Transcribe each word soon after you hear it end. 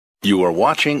You are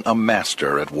watching a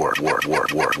master at work.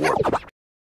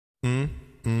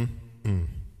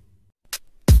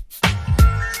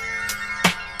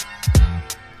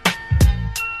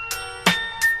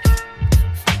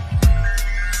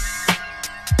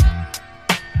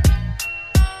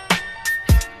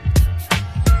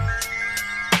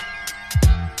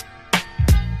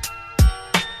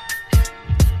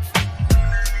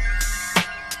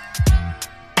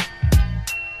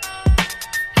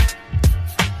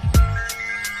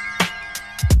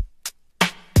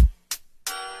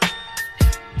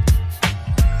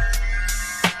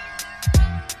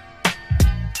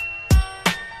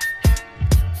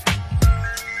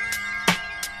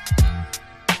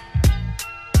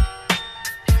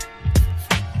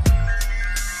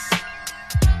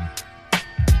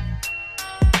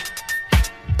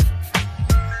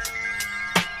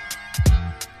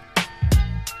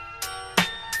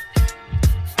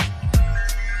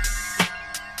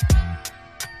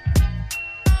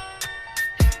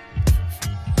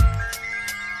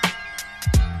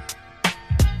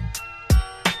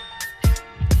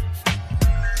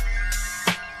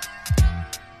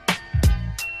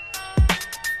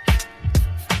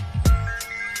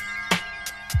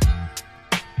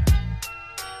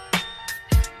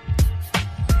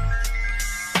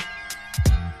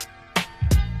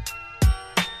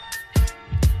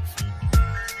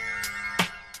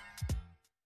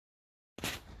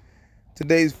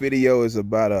 Today's video is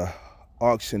about a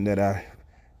auction that I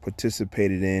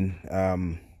participated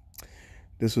in.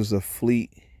 This was a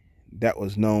fleet that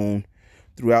was known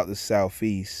throughout the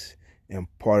Southeast and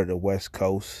part of the West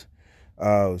Coast. It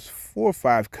was 4 or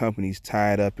 5 companies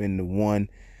tied up into one,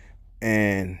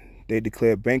 and they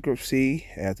declared bankruptcy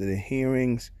after the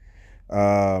hearings. They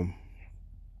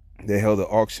held the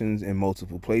auctions in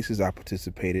multiple places. I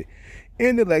participated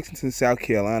in the Lexington, South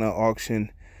Carolina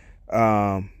auction.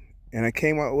 And I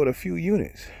came out with a few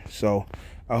units. So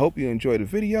I hope you enjoy the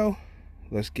video.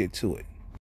 Let's get to it.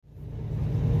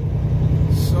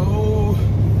 So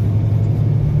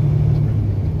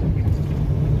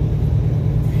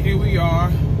here we are,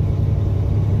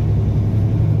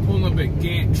 pulling up at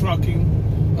Gant Trucking,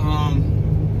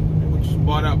 which was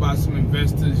bought out by some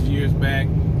investors years back,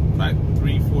 like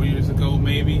 3-4 years ago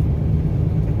maybe.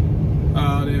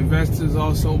 The investors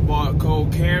also bought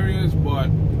Cold Carriers, bought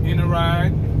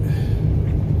Interride,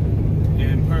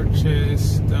 and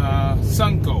purchased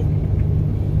Sunco.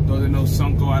 Those that know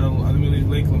Sunco out of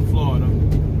Lakeland, Florida.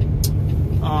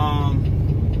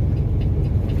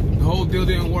 The whole deal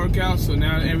didn't work out, so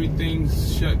now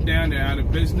everything's shut down. They're out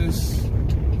of business,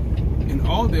 and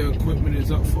all their equipment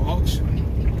is up for auction.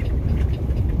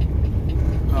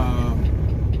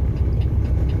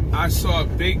 I saw a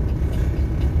big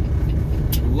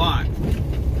lot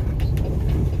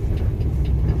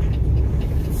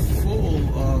full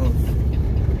of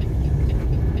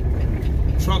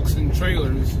trucks and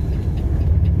trailers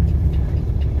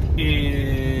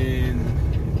in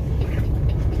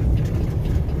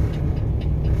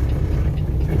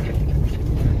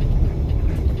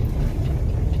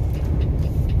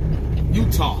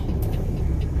Utah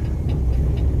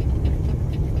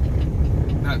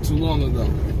not too long ago.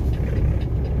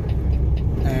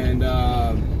 And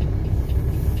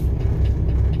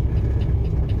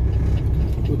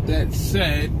with that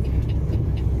said,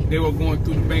 they were going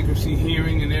through the bankruptcy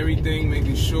hearing and everything,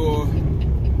 making sure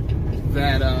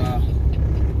that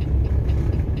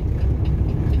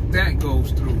that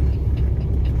goes through.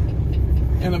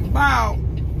 And about, I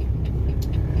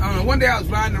don't know, one day I was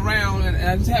riding around and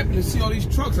I just happened to see all these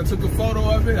trucks. I took a photo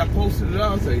of it, I posted it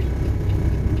up, I say,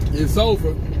 it's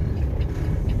over.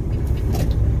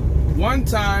 One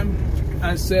time,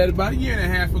 I said about 1.5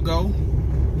 years ago,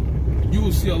 you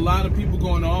will see a lot of people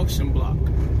going to auction block.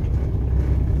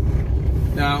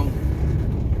 Now,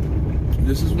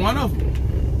 this is one of them.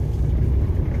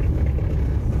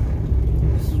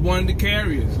 This is one of the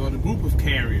carriers, or the group of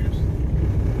carriers.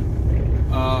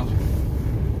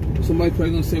 Somebody's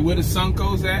probably gonna say, where the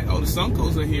Suncos at? Oh, the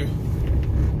Suncos are here.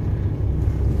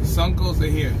 The Suncos are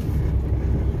here.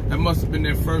 That must have been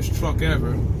their first truck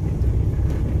ever.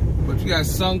 But you got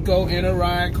Sunco,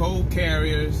 Interride, Cold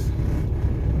Carriers.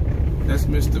 That's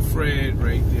Mr. Fred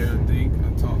right there, I think. I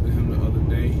talked to him the other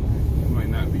day. It might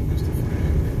not be Mr.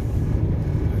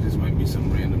 Fred. It just might be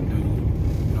some random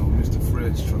dude. No, Mr.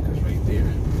 Fred's truck is right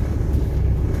there.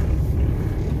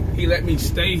 He let me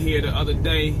stay here the other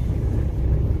day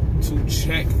to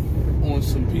check on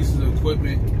some pieces of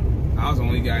equipment. I was the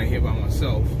only guy here by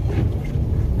myself.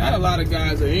 Not a lot of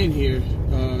guys are in here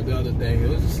the other day. It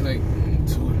was just like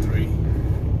 2 or 3.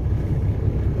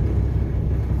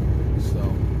 So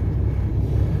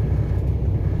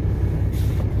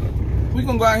we're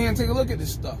gonna go out here and take a look at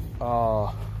this stuff.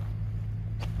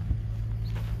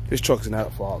 This truck is not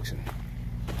up for auction.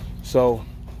 So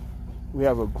we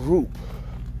have a group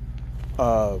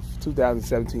of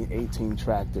 2017-18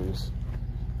 tractors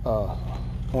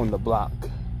on the block.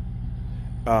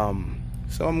 Some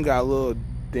of them got a little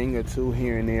ding or two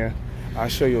here and there. I'll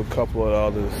show you a couple of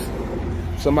others.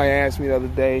 Somebody asked me the other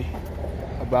day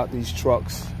about these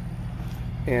trucks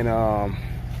and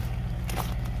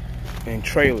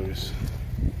trailers.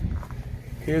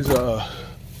 Here's a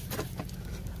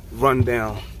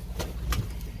rundown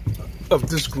of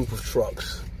this group of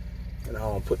trucks, and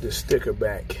I'll put this sticker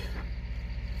back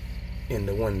in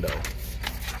the window.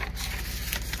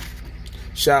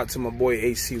 Shout out to my boy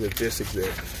AC Logistics that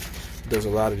does a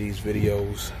lot of these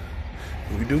videos.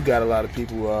 And we do got a lot of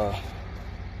people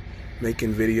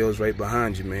making videos right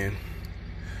behind you, man.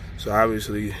 So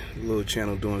obviously, the little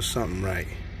channel doing something right.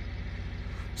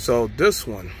 So this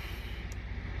one,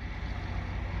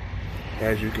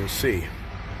 as you can see,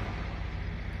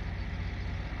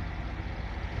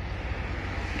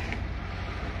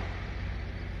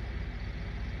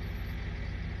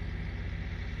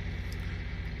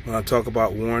 when I talk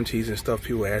about warranties and stuff,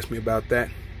 people ask me about that.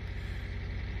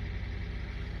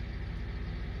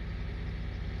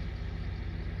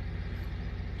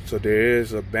 So there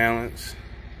is a balance,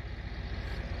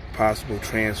 possible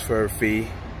transfer fee,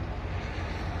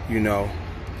 you know,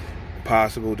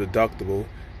 possible deductible.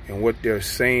 And what they're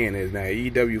saying is now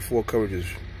EW4 coverage is,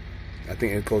 I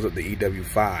think it goes up to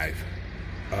EW5.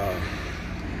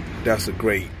 That's a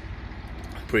pretty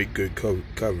good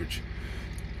coverage.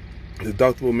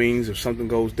 Deductible means if something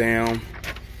goes down,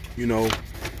 you know,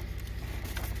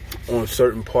 on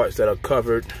certain parts that are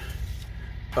covered,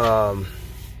 you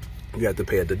have to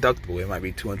pay a deductible. It might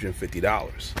be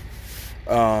 $250.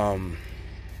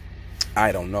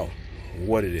 I don't know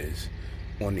what it is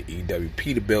on the EW.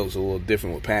 Peterbilt's a little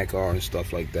different with PACCAR and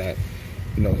stuff like that.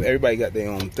 You know, everybody got their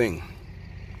own thing.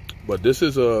 But this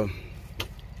is a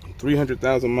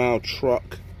 300,000 mile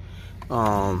truck.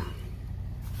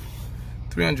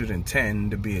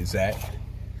 310 to be exact.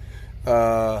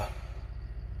 So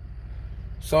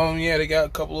yeah, they got a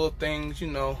couple of things, you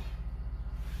know,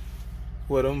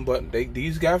 with them, but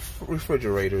these got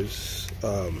refrigerators,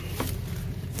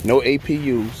 no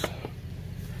APUs.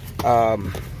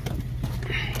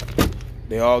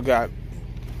 They all got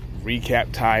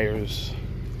recap tires,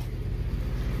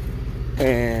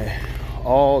 and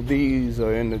all these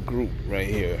are in the group right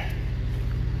here.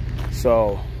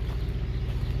 So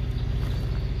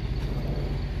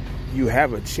you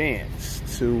have a chance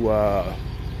to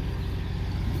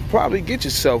probably get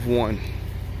yourself one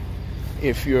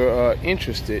if you're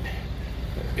interested.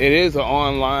 It is an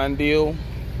online deal.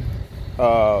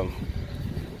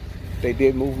 They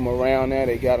did move them around there.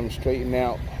 They got them straightened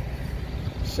out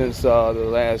since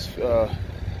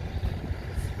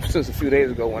since a few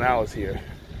days ago when I was here.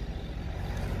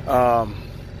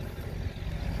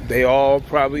 They all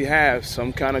probably have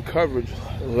some kind of coverage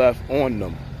left on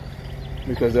them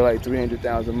because they're like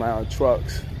 300,000 mile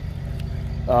trucks.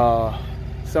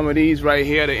 Some of these right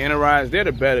here, the Enterprise, they're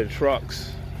the better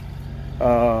trucks.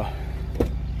 Some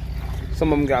of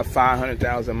them got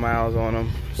 500,000 miles on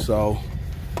them, so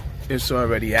it's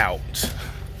already out.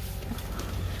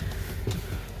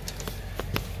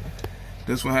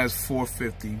 This one has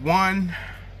 451.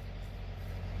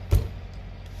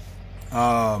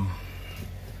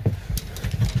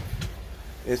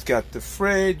 It's got the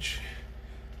fridge.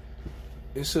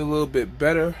 It's a little bit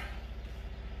better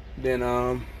than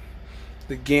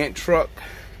the Gantt truck.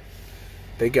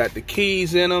 They got the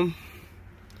keys in them.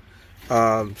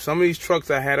 Some of these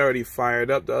trucks I had already fired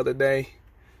up the other day,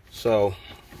 so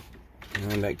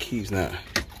and that key's not.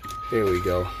 There we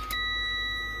go.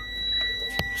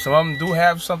 Some of them do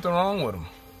have something wrong with them.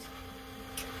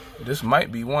 This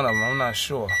might be one of them. I'm not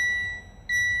sure.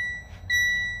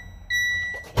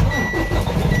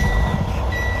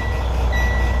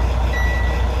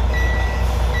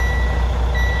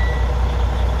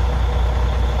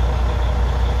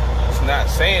 Not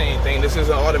saying anything. This is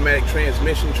an automatic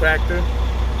transmission tractor.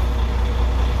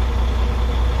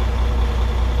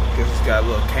 Guess it's got a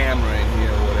little camera in here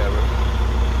or whatever.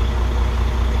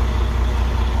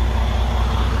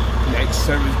 Next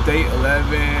service date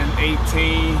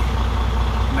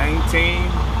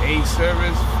 11/18/19. A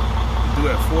service due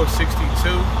at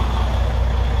 462.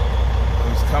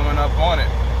 It's coming up on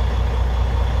it.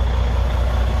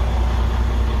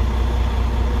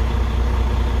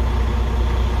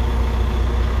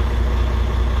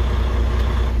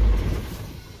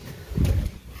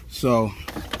 So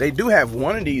they do have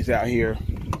one of these out here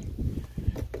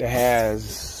that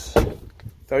has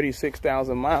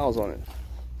 36,000 miles on it.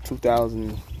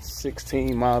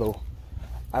 2016 model.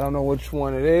 I don't know which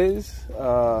one it is.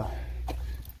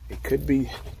 It could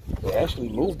be, they actually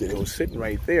moved it. It was sitting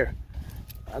right there.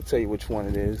 I'll tell you which one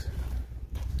it is.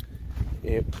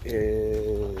 It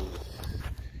is,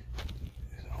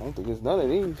 I don't think it's none of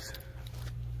these.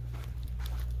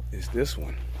 It's this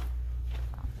one.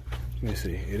 Let me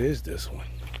see. It is this one.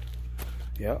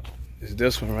 Yep. It's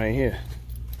this one right here.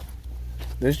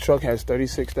 This truck has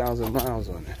 36,000 miles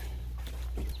on it.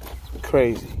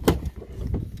 Crazy.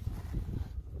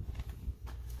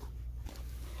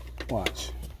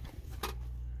 Watch.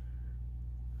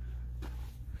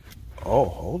 Oh,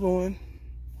 hold on.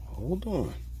 Hold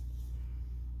on.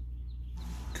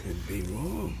 Could be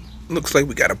wrong. Looks like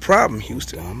we got a problem,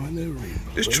 Houston.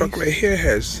 This truck right here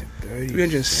has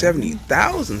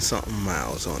 370,000 something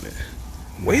miles on it.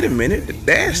 Wait a minute, the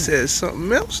dash says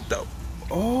something else though.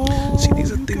 Oh, see,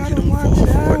 these are things you don't fall for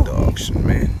at the auction,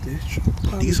 man.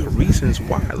 These are reasons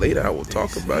why. Later I will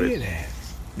talk about it.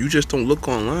 You just don't look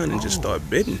online and just start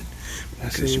bidding.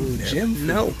 Because you never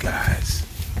know, guys.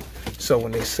 So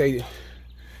when they say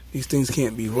these things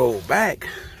can't be rolled back,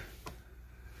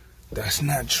 that's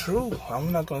not true.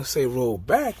 I'm not going to say roll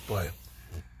back, but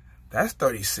that's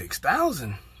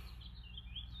 36,000.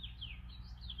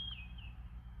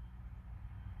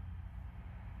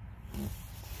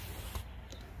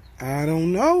 I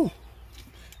don't know.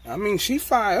 I mean, she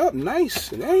fire up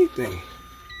nice and everything.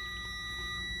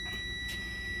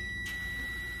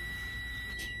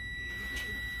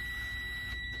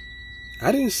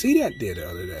 I didn't see that there the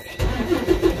other day.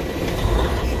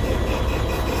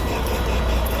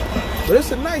 But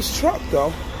it's a nice truck,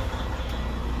 though.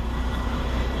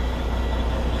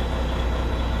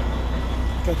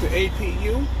 Got the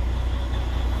APU.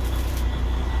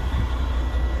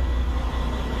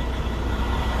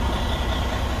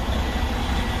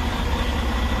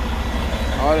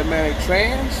 Automatic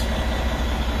trans.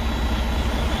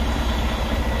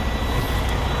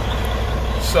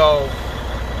 So,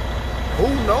 who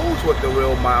knows what the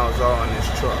real miles are on this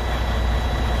truck?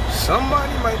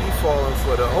 Somebody might be falling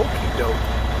for the okie doke.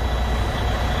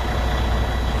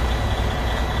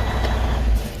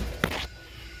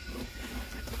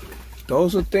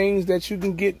 Those are things that you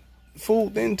can get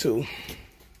fooled into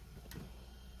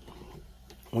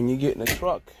when you get in a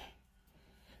truck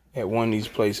at one of these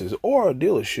places or a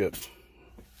dealership.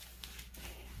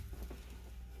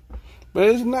 But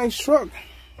it's a nice truck.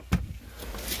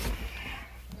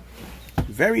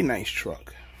 Very nice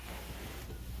truck.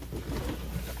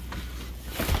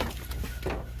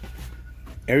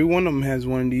 Every one of them has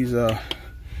one of these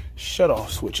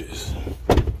shut-off switches.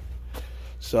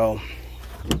 So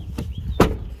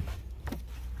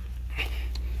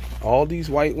all these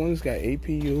white ones got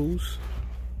APUs.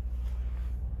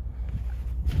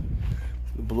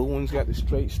 The blue ones got the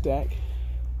straight stack.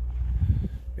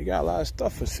 They got a lot of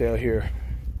stuff for sale here,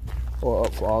 or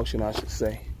up for auction, I should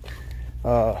say.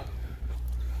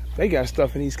 They got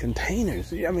stuff in these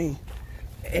containers. I mean,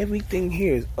 everything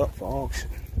here is up for auction.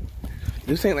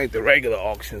 This ain't like the regular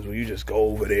auctions where you just go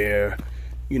over there,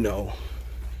 you know.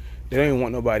 They don't even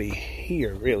want nobody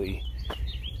here, really,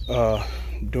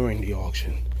 during the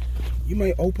auction. You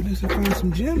might open this and find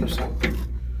some gems.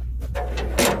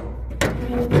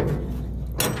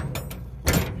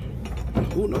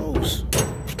 Who knows?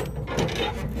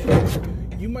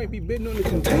 You might be bidding on the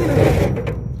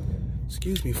container.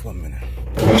 Excuse me for a minute.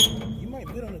 You might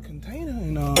bid on a container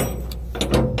and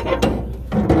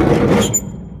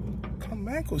come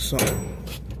back with something.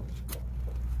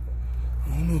 I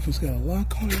don't know if it's got a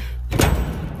lock on it.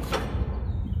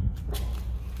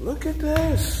 Look at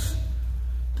this.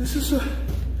 This is a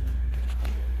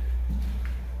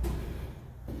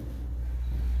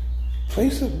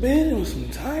place of bidding with some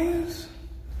tires.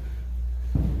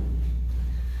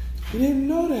 You didn't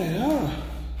know that, huh?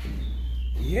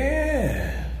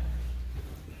 Yeah.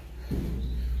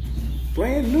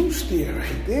 Brand new steer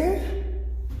right there.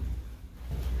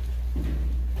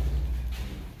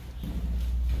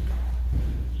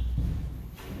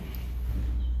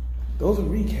 Those are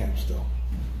recaps, though.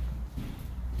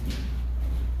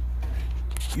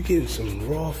 You're getting some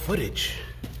raw footage.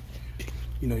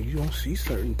 You know, you don't see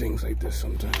certain things like this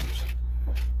sometimes.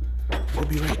 We'll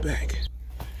be right back.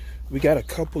 We got a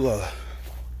couple of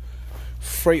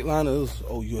Freightliner,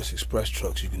 old US Express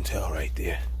trucks, you can tell right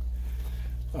there.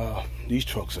 These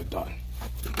trucks are done.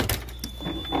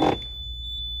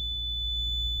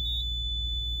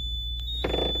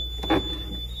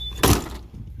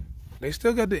 They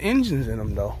still got the engines in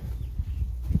them though.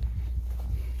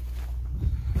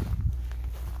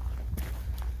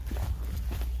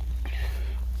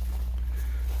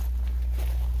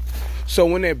 So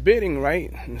when they're bidding,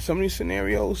 right, in some of these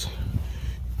scenarios,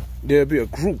 there'll be a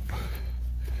group.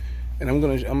 And I'm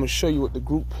gonna show you what the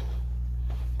group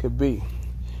could be.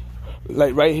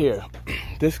 Like right here,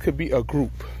 this could be a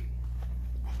group.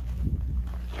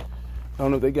 I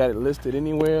don't know if they got it listed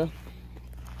anywhere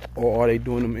or are they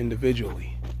doing them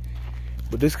individually.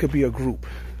 But this could be a group.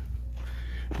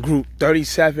 Group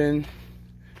 37.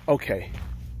 Okay.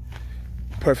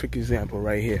 Perfect example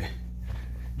right here.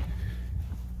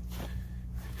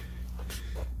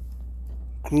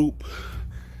 Group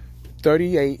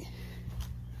 38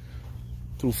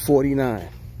 through 49.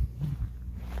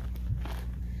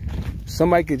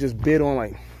 Somebody could just bid on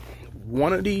like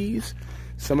one of these.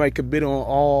 Somebody could bid on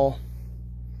all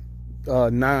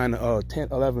 9, 10,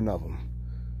 11 of them.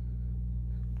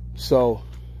 So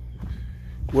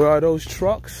where are those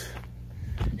trucks?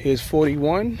 Here's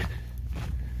 41.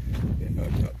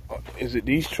 Is it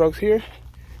these trucks here?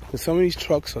 Because some of these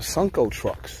trucks are Sunco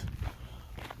trucks.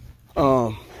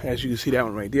 As you can see that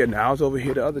one right there. Now I was over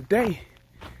here the other day,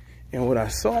 and what I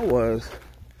saw was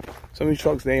some of these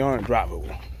trucks, they aren't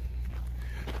drivable.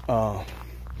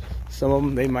 Some of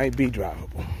them, they might be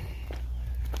drivable.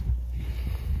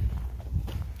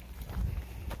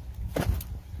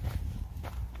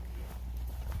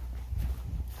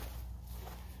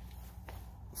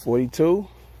 $42,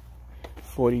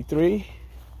 $43,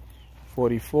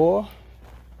 $44,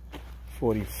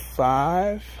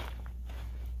 $45,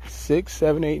 $6,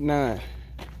 $7, $8, $9.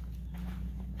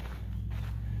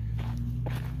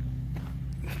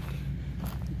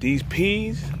 These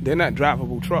P's, they're not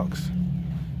drivable trucks.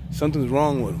 Something's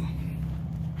wrong with them.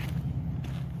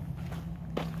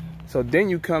 So then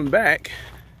you come back.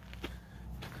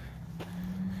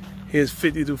 Here's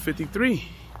 50 through 53.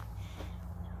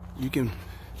 You can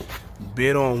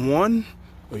bid on one,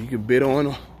 or you can bid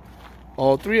on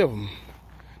all three of them.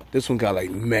 This one got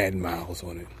like mad miles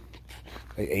on it,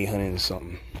 like 800 and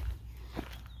something.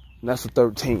 And that's a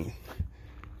 13.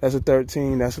 That's a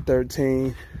 13. That's a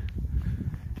 13.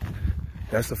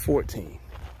 That's a 14.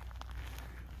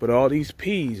 But all these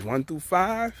P's, 1 through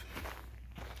 5,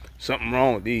 something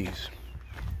wrong with these.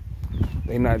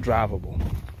 They're not drivable.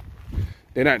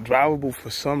 They're not drivable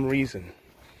for some reason.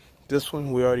 This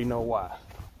one, we already know why.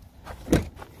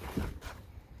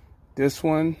 This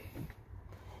one,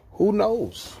 who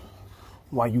knows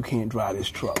why you can't drive this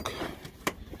truck?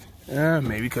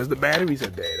 Maybe because the batteries are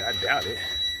dead. I doubt it.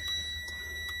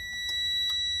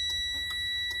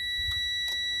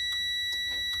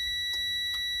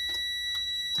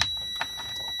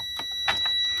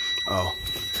 Oh,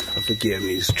 forgive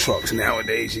me, these trucks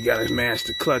nowadays, you gotta mash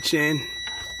the clutch in.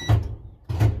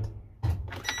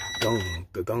 Dun,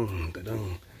 da, dun, da,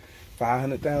 dun.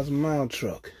 500,000 mile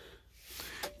truck.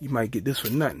 You might get this for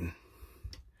nothing.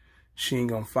 She ain't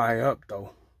gonna fire up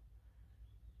though.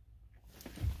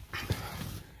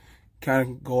 Kind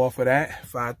of go off of that,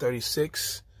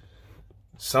 536.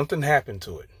 Something happened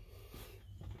to it.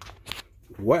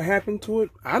 What happened to it?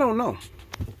 I don't know.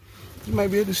 You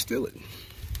might be able to steal it.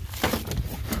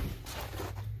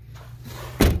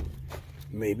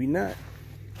 Maybe not.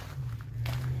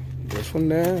 This one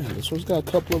there, this one's got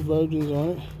a couple of virgins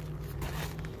on it.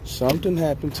 Something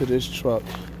happened to this truck,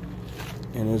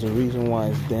 and there's a reason why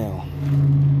it's down.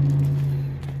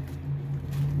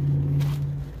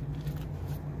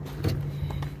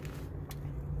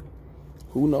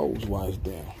 Who knows why it's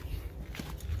down?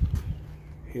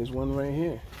 Here's one right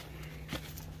here.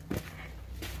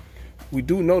 We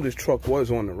do know this truck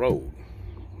was on the road,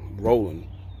 rolling,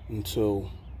 until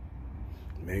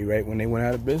maybe right when they went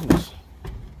out of business.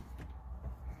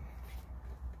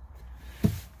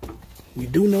 We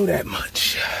do know that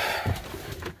much.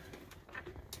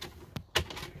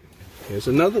 Here's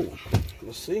another one.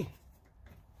 Let's see.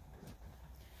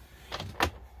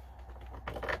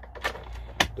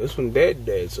 This one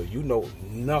dead, so you know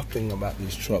nothing about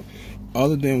this truck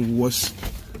other than what's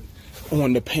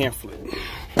on the pamphlet.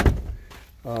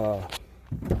 Who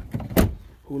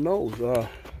knows?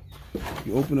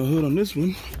 You open the hood on this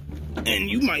one, and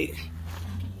you might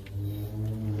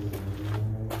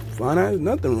find out there's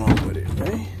nothing wrong with it,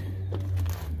 right?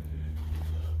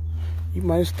 You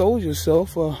might have stole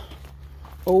yourself a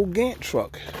old Gantt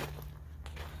truck.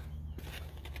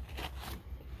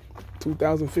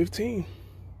 2015.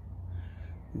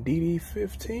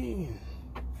 DD15.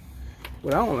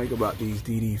 What I don't like about these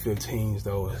DD15s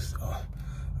though is,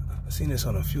 I've seen this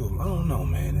on a few of them. I don't know,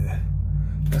 man.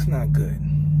 That's not good.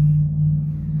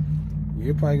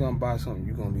 You're probably gonna buy something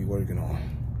you're gonna be working on.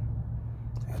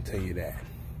 I'll tell you that.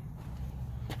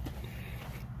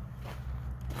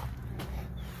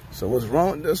 So what's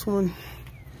wrong with this one?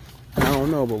 I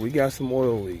don't know, but we got some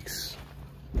oil leaks.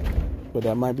 but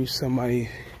that might be somebody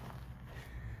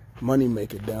money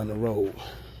maker down the road.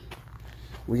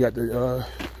 We got the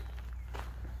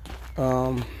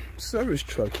service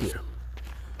truck here.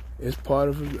 It's part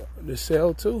of the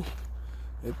sale too.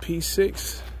 The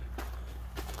P6.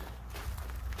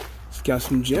 It's got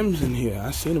some gems in here.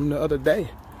 I seen them the other day.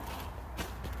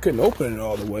 Couldn't open it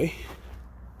all the way.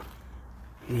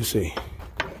 Let me see.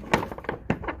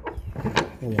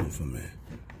 Hold on for a minute.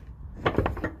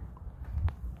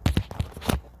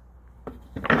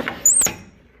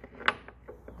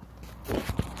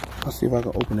 I'll see if I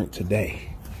can open it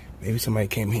today. Maybe somebody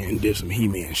came here and did some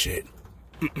He-Man shit.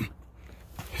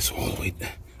 It's all the way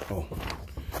down. Oh.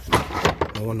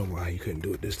 I wonder why you couldn't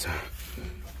do it this time.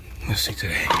 Let's see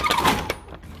today.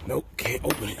 Nope, can't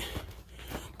open it.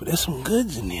 But there's some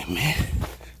goods in there, man.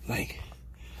 Like,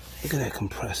 look at that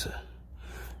compressor.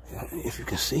 If you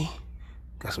can see,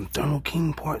 got some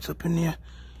Thermoking parts up in there.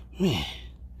 Man,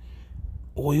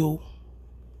 oil.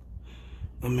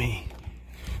 I mean,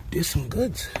 there's some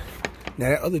goods. Now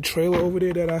that other trailer over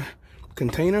there, that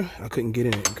container, I couldn't get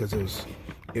in it because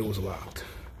it was locked.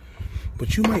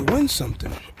 But you might win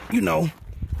something, you know,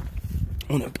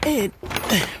 on a bed.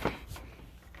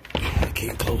 I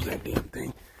can't close that damn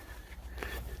thing.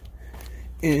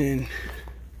 And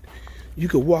you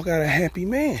could walk out a happy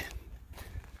man.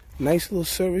 Nice little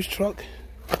service truck.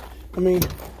 I mean,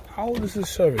 how old is this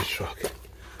service truck?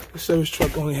 The service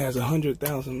truck only has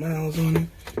 100,000 miles on it.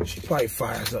 She probably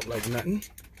fires up like nothing.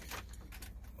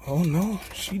 Oh no,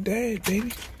 she dead,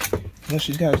 baby. Unless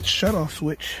she's got a shut-off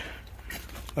switch,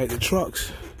 like the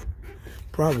trucks.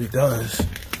 Probably does.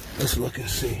 Let's look and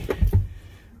see.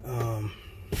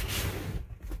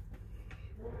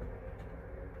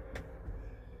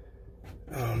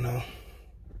 I don't know.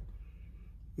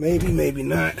 Maybe, maybe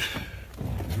not.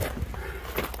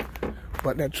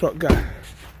 But that truck got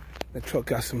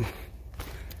some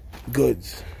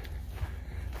goods.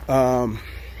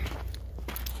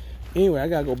 Anyway, I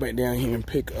gotta go back down here and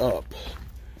pick up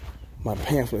my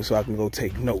pamphlet so I can go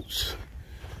take notes.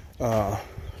 Yeah,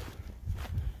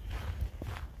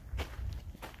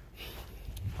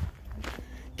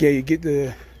 you get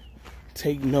to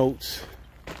take notes.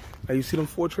 Like, you see them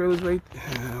 4 trailers right there?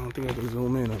 I don't think I can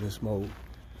zoom in on this mode.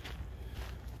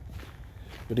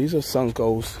 But these are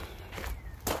Sunkos.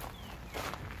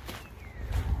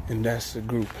 And that's the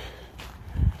group.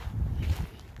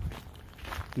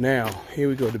 Now, here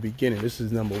we go at the beginning. This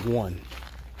is number 1.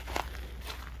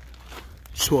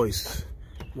 Choice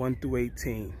 1 through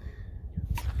 18.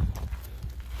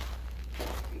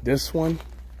 This one,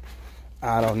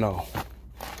 I don't know.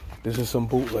 This is some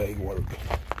bootleg work.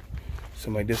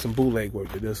 Somebody did some bootleg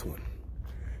work to this one.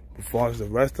 As far as the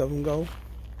rest of them go,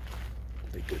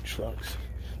 they're good trucks.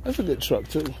 That's a good truck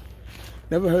too.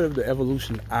 Never heard of the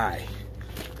Evolution I.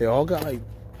 They all got like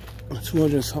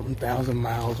 200-something thousand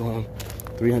miles on them,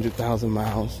 300,000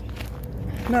 miles.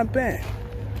 Not bad.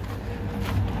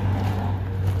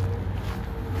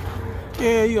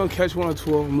 Yeah, you're gonna catch 1 or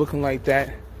 2 of them looking like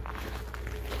that.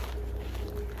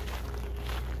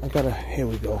 Here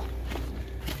we go.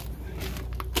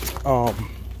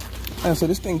 And so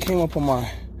this thing came up on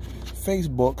my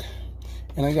Facebook,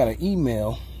 and I got an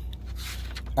email.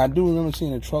 I do remember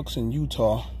seeing the trucks in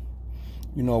Utah,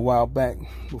 you know, a while back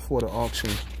before the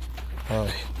auction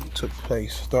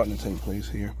starting to take place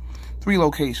here. 3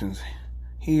 locations: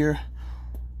 here,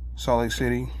 Salt Lake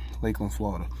City, Lakeland,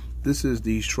 Florida. This is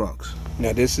these trucks.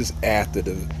 Now this is after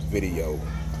the video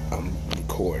I'm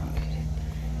recording.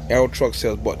 Arrow Truck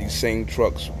Sales bought these same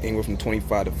trucks anywhere from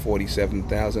 25 to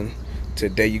 47,000.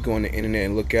 Today you go on the internet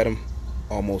and look at them,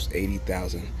 almost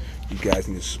 80,000. You guys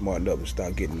need to smarten up and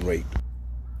start getting raped.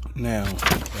 Now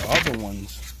the other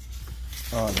ones,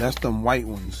 that's them white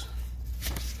ones.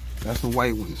 That's the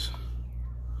white ones.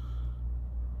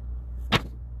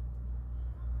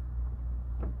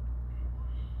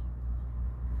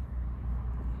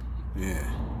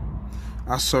 Yeah,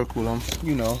 I circle them.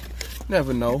 You know,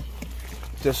 never know.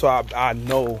 Just so I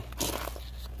know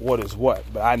what is what,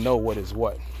 but I know what is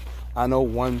what. I know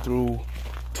 1 through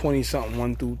 20-something,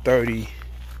 1 through 30.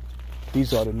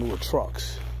 These are the newer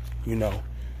trucks, you know.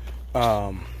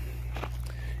 And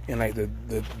like the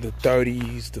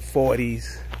 30s, the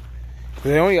 40s.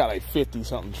 They only got like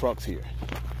 50-something trucks here.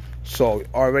 So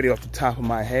already off the top of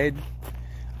my head,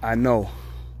 I know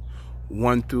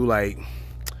 1 through like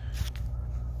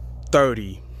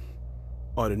 30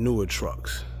 are the newer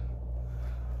trucks.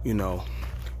 You know,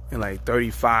 and like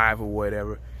 35 or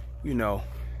whatever, you know,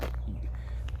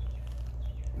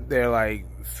 they're like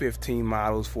 15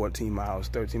 models, 14 models,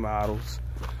 13 models.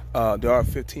 There are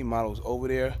 15 models over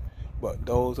there, but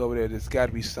those over there, there's got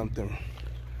to be something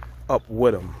up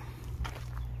with them,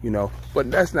 you know.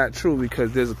 But that's not true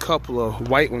because there's a couple of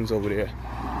white ones over there.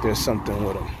 There's something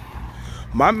with them.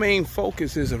 My main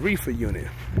focus is a reefer unit.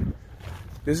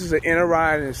 This is an inner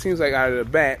ride, and it seems like out of the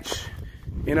batch,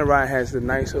 inner ride has the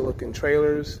nicer looking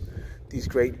trailers. These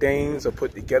Great Danes are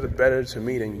put together better to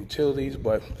me than utilities,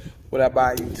 but would I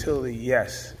buy a utility?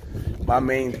 Yes. My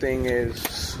main thing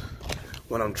is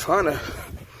when I'm trying to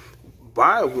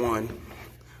buy one,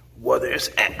 whether it's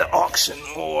at the auction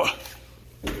or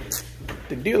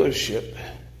the dealership,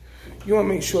 you want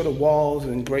to make sure the walls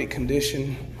are in great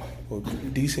condition or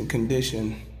decent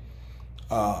condition.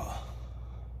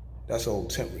 That's an old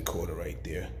temp recorder right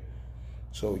there.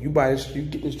 So you buy this, you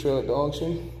get this trailer at the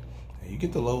auction, and you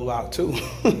get the low lock too.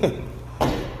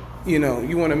 You know,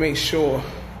 you want to make sure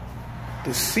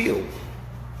the seal.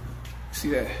 See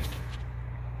that?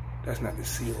 That's not the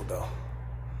seal though.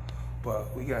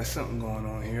 But we got something going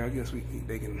on here. I guess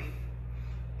they can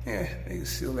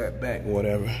seal that back or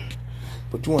whatever.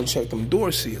 But you want to check them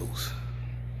door seals.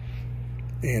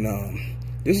 And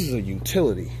this is a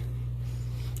utility.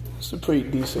 It's a pretty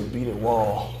decent beaded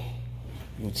wall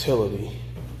utility.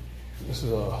 This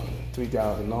is a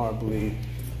 $3,000, I believe.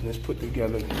 And it's put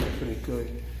together pretty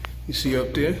good. You see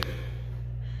up there?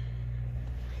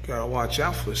 Gotta watch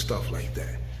out for stuff like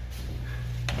that.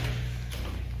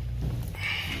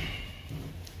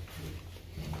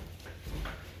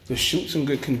 The chute's in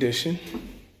good condition.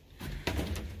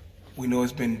 We know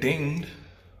it's been dinged,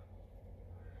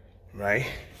 right?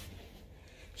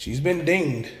 She's been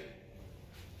dinged.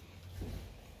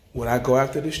 Would I go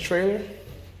after this trailer?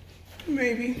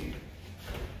 Maybe.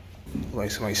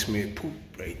 Like somebody smeared poop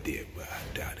right there, but I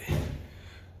doubt it.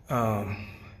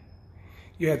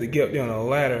 You have to get up there on a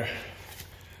ladder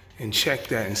and check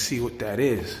that and see what that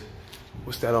is.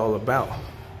 What's that all about?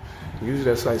 Usually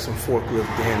that's like some forklift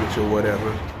damage or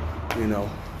whatever, you know.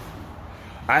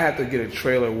 I have to get a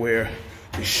trailer where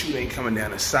the chute ain't coming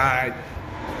down the side,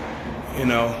 you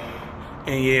know.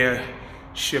 And yeah,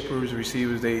 shippers,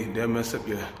 receivers, they'll mess up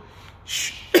your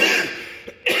chute.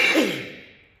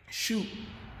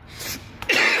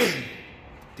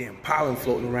 Damn pollen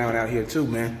floating around out here too,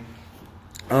 man.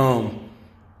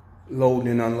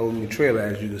 Loading and unloading the trailer,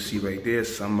 as you can see right there,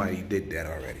 somebody did that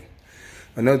already.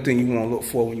 Another thing you want to look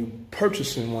for when you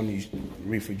purchasing one of these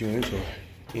reefer units or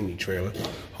any trailer,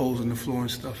 holes in the floor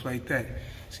and stuff like that.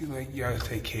 See, like you gotta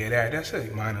take care of that. That's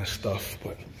like minor stuff,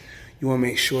 but you want to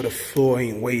make sure the floor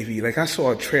ain't wavy. Like I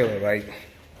saw a trailer right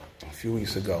a few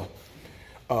weeks ago.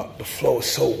 The floor was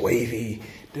so wavy.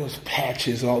 There was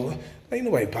patches all over. Ain't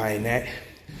nobody buying that.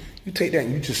 You take that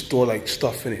and you just store like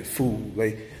stuff in it, food.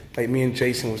 Like me and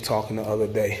Jason was talking the other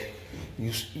day.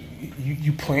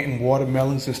 You planting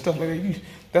watermelons and stuff like that.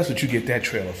 That's what you get that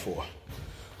trailer for.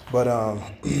 But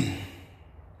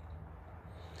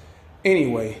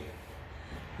anyway,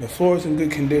 the floor is in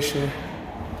good condition.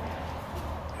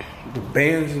 The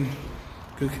band's in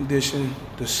good condition.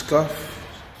 The scuff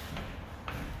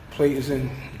plate is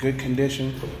in good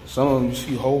condition. Some of them you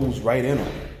see holes right in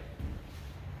them.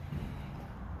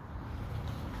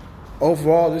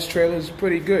 Overall, this trailer is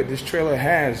pretty good. This trailer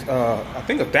has, I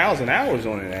think, 1,000 hours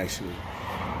on it, actually.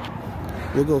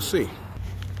 We'll go see.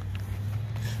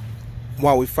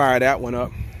 While we fire that one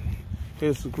up,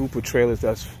 here's a group of trailers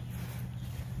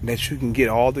that you can get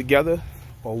all together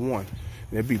or one.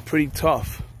 And it'd be pretty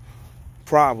tough,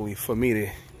 probably, for me to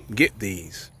get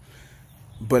these.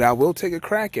 But I will take a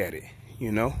crack at it,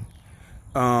 you know.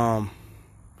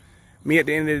 Me, at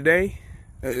the end of the day,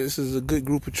 this is a good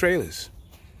group of trailers.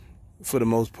 For the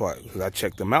most part, because I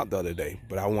checked them out the other day,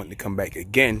 but I wanted to come back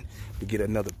again to get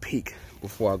another peek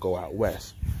before I go out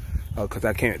west, because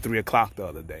I came at 3 o'clock the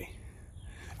other day.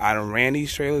 I done ran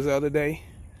these trailers the other day.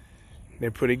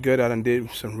 They're pretty good. I done did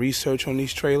some research on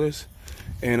these trailers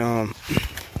and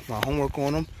my homework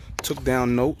on them. Took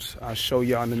down notes. I'll show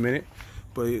y'all in a minute.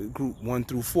 But group 1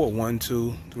 through 4, 1,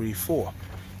 2, 3, 4.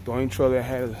 The only trailer that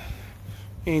had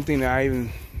anything that I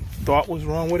even thought was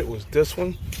wrong with it was this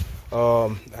one.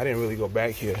 I didn't really go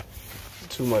back here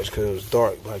too much because it was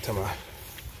dark by the time I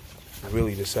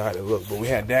really decided to look. But we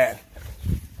had that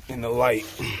in the light.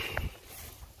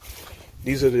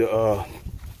 These are the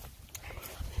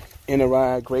inner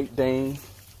ride Great Dane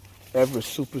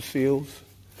Everest Super Seals.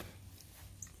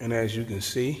 And as you can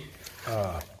see,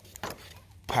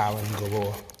 pollen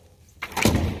galore.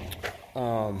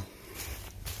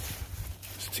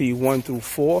 It's T1 through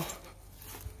 4.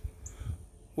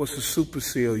 What's a super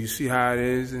seal? You see how it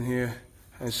is in here?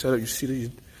 And set up. You see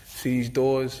these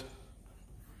doors?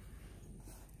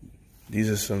 These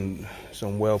are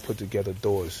some well put together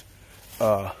doors.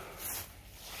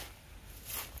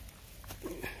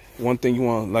 one thing you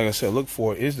want, like I said, look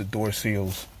for is the door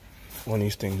seals on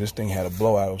these things. This thing had a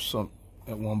blowout of some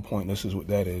at one point. This is what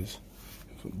that is.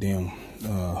 Damn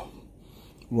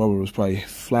rubber was probably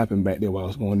flapping back there while I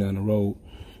was going down the road.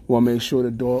 You want to make sure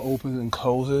the door opens and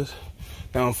closes.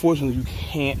 Now, unfortunately, you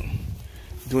can't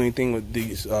do anything with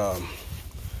these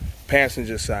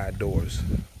passenger side doors.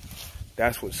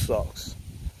 That's what sucks.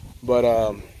 But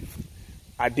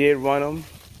I did run them.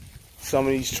 Some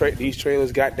of these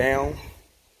trailers got down,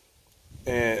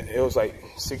 and it was like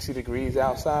 60 degrees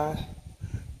outside.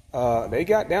 They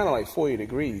got down to like 40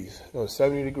 degrees. It was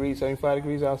 70 degrees, 75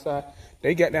 degrees outside.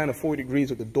 They got down to 40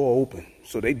 degrees with the door open.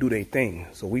 So they do their thing.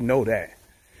 So we know that.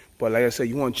 But like I said,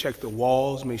 you want to check the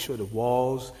walls. Make sure the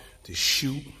walls, the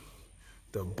chute,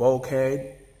 the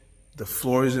bulkhead, the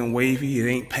floor isn't wavy. It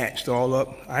ain't patched all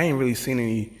up. I ain't really seen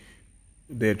any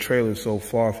of their trailers so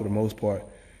far, for the most part,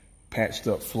 patched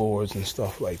up floors and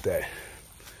stuff like that.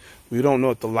 We don't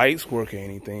know if the lights work or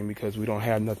anything because we don't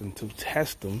have nothing to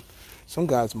test them. Some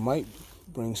guys might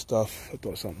bring stuff. I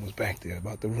thought something was back there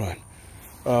about to run.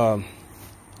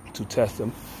 To test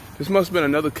them. This must have been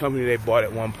another company they bought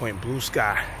at one point, Blue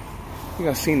Sky. I think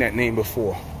I've seen that name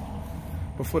before.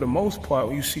 But for the most part,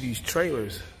 when you see these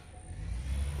trailers,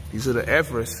 these are the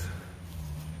Everest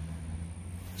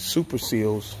Super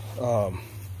Seals.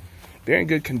 They're in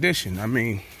good condition. I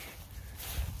mean,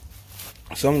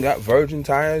 some got virgin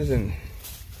tires and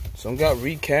some got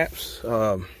recaps.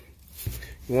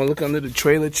 You want to look under the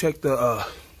trailer, check the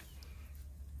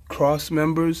cross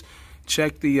members,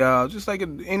 check the, just like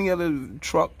any other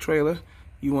truck trailer,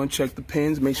 you want to check the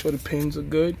pins, make sure the pins are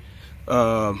good.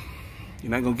 You're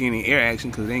not going to get any air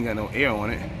action because they ain't got no air on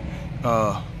it.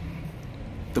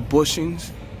 The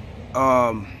bushings,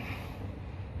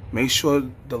 make sure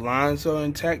the lines are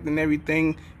intact and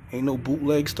everything. Ain't no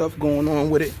bootleg stuff going on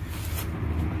with it.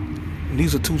 And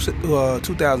these are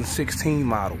 2016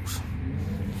 models.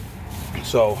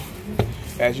 So,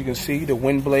 as you can see, the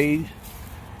wind blade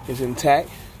is intact.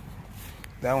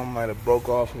 That one might have broke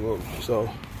off a little, so,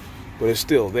 but it's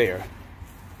still there.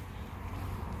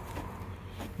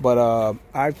 But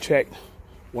I've checked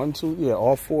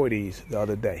all 4 of these the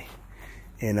other day,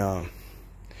 and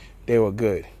they were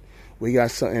good. We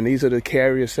got some, and these are the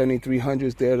Carrier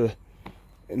 7300s. They're the,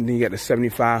 and then you got the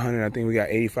 7500. I think we got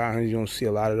 8500. You don't see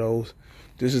a lot of those.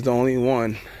 This is the only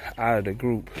one out of the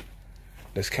group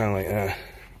that's kind of like,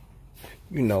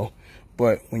 you know.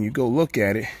 But when you go look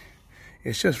at it,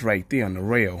 it's just right there on the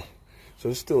rail. So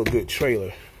it's still a good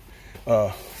trailer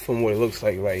from what it looks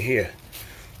like right here.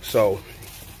 So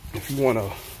if you want to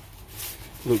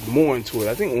look more into it,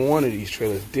 I think one of these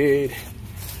trailers did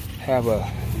have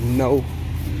a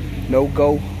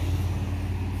no-go.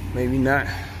 Maybe not.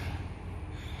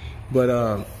 But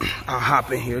I'll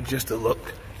hop in here just to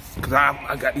look, because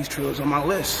I got these trailers on my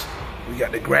list. We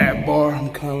got the grab bar. I'm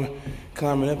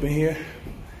climbing up in here.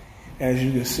 As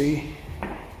you can see,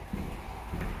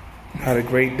 how the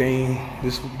Great Dane,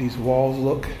 these walls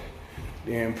look.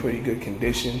 They're in pretty good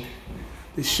condition.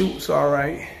 The chute's all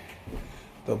right.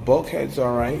 The bulkhead's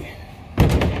all right.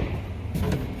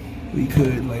 We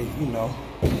could, like, you know,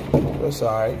 that's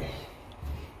all right.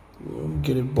 We'll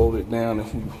get it bolted down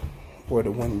if we were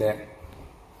to win that.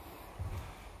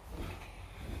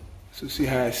 So see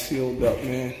how it's sealed up,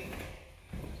 man.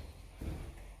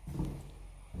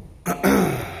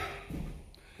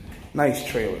 Nice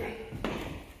trailer.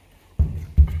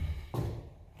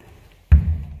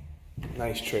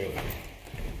 Nice trailer.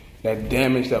 That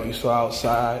damage that we saw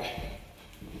outside,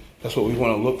 that's what we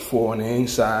want to look for on the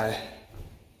inside.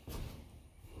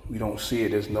 We don't see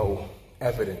it, there's no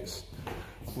evidence.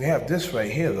 We have this right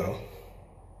here though.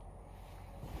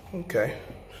 Okay,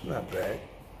 it's not bad.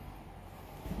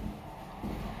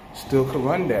 Still could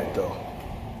run that though.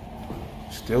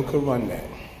 Still could run that.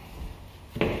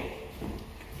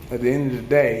 At the end of the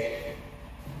day,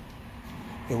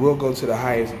 it will go to the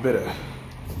highest bidder.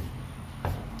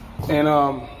 And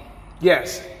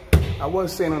yes, I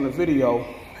was saying on the video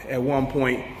at one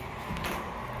point,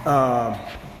 and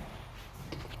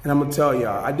I'm gonna tell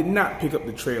y'all, I did not pick up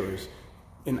the trailers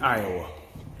in Iowa.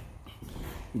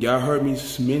 Y'all heard me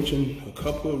mention a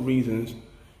couple of reasons,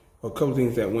 a couple of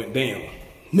things that went down.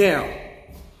 Now,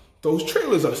 those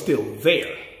trailers are still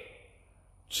there,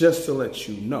 just to let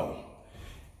you know.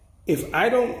 If I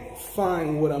don't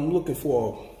find what I'm looking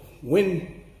for,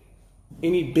 win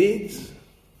any bids,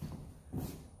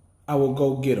 I will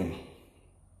go get them.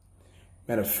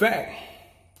 Matter of fact,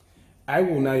 I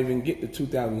will not even get the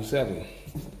 2007.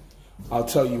 I'll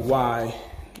tell you why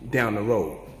down the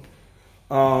road.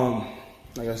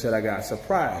 Like I said, I got a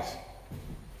surprise.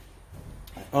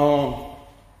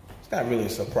 It's not really a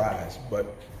surprise, but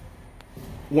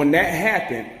when that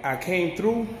happened, I came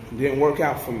through, it didn't work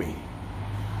out for me.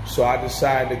 So I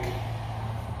decided to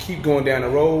keep going down the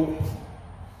road.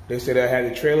 They said I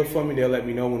had the trailer for me. They'll let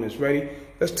me know when it's ready.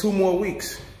 That's 2 more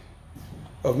weeks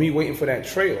of me waiting for that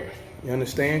trailer. You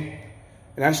understand?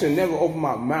 And I should never open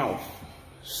my mouth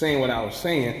saying what I was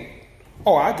saying.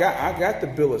 Oh, I got the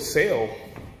bill of sale.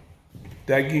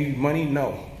 Did I give you money?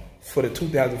 No. For the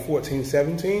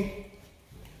 2014-17.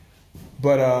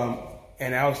 But,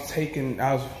 and I was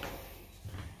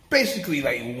basically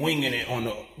like winging it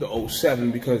on the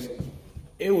 07 because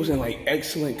it was in like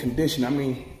excellent condition. I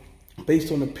mean,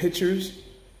 based on the pictures,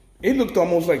 it looked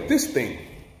almost like this thing,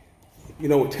 you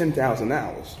know, with 10,000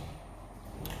 hours.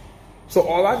 So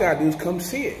all I gotta do is come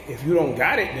see it. If you don't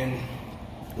got it, then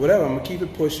whatever, I'm gonna keep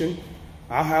it pushing.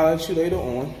 I'll holler at you later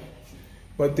on.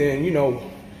 But then, you know,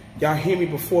 y'all hear me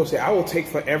before say, I will take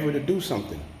forever to do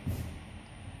something.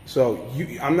 So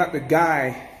I'm not the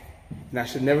guy, and I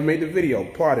should never make the video,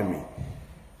 pardon me.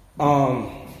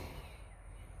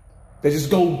 They just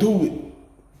go do it.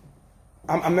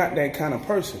 I'm not that kind of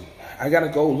person. I gotta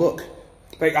go look.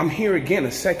 Like, I'm here again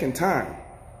a second time.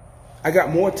 I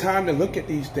got more time to look at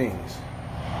these things.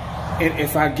 And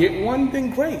if I get one,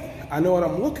 then great. I know what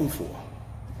I'm looking for.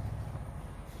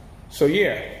 So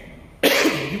yeah,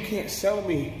 you can't sell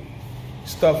me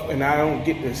stuff and I don't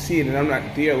get to see it and I'm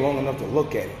not there long enough to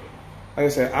look at it. Like I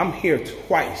said, I'm here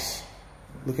twice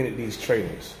looking at these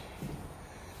trailers.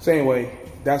 So anyway,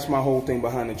 that's my whole thing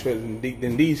behind the trailers. And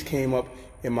then these came up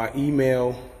in my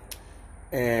email,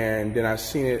 and then I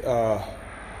seen it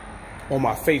on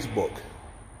my Facebook,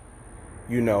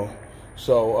 you know.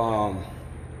 So,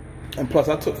 and plus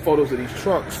I took photos of these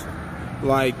trucks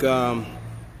like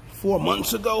 4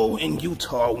 months ago in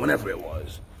Utah, whenever it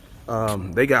was.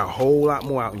 They got a whole lot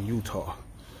more out in Utah.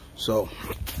 So,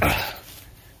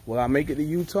 will I make it to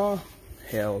Utah?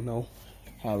 Hell no,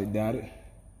 highly doubt it.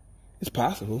 It's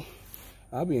possible.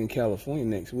 I'll be in California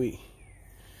next week.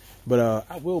 But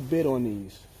I will bid on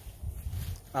these.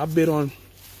 I bid on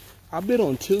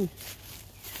 2.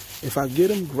 If I get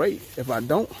them, great. If I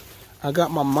don't, I got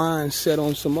my mind set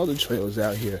on some other trailers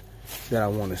out here that I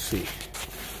want to see.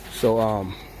 So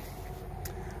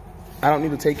I don't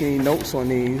need to take any notes on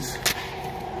these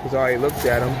because I already looked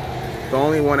at them. The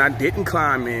only one I didn't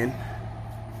climb in,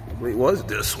 I believe, was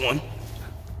this one.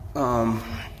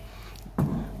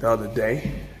 The other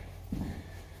day.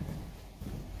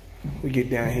 We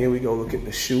get down here, we go look at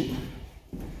the chute.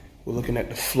 We're looking at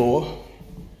the floor.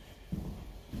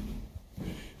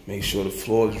 Make sure the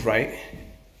floor is right.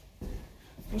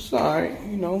 It's all right,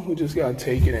 you know, we just gotta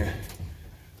take it in.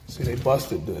 See, they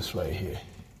busted this right here.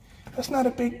 That's not a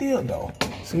big deal though.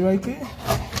 See right there?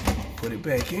 Put it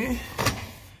back in.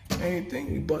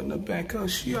 Everything, we button her back up,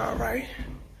 she all right.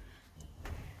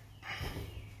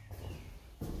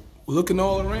 We're looking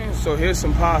all around. So here's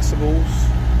some possibles.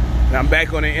 And I'm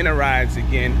back on the inner rides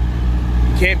again.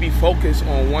 You can't be focused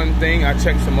on one thing. I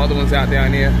checked some other ones out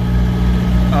down there.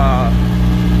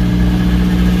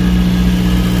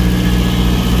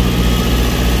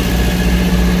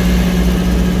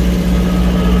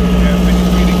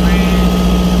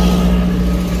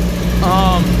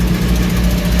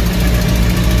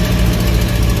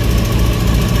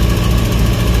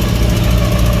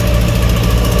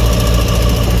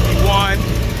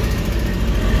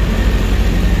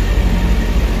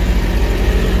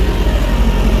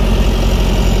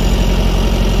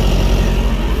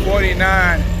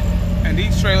 And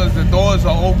these trailers, the doors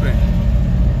are open.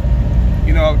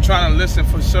 You know, I'm trying to listen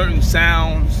for certain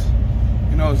sounds.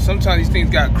 You know, sometimes these things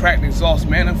got cracked exhaust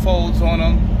manifolds on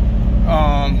them.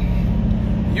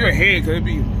 You're ahead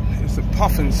because it's a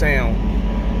puffing sound.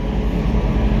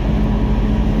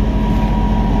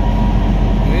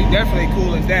 And they definitely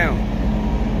cooling down.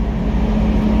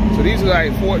 So these are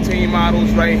like 14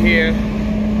 models right here.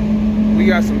 We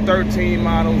got some 13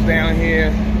 models down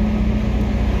here.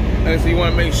 And so you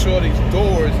want to make sure these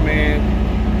doors, man.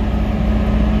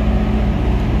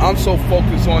 I'm so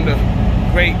focused on the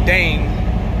Great Dane.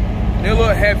 They're a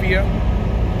little heavier,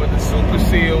 but the Super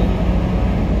Seal,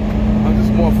 I'm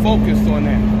just more focused on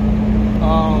that.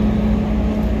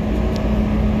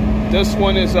 This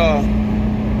one is, I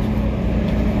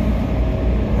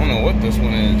don't know what this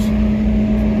one is.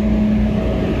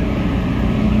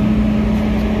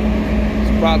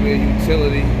 It's probably a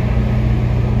utility.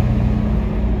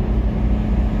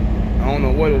 I don't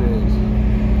know what it is,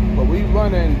 but we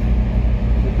running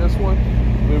with this one.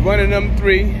 We're running them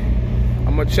 3.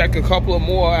 I'm gonna check a couple of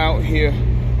more out here.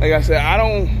 Like I said, I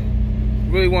don't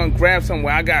really want to grab something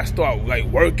where I gotta start like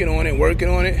working on it.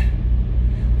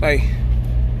 Like,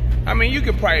 I mean, you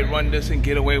could probably run this and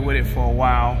get away with it for a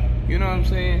while, You know what I'm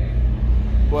saying?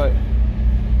 But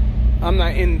I'm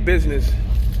not in business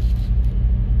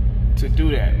to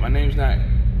do that. My name's not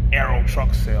Aero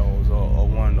Truck Sales or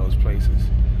one of those places.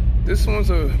 This one's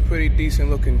a pretty decent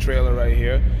looking trailer right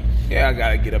here. Yeah, I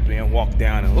gotta get up there and walk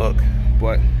down and look,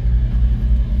 but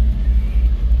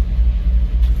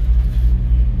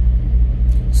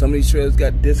some of these trailers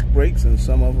got disc brakes and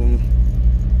some of them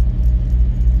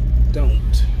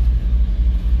don't.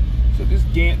 So this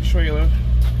Gantt trailer,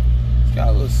 it's got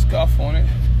a little scuff on it.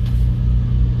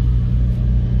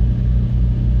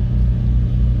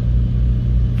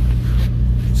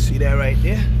 See that right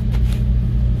there?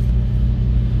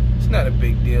 It's not a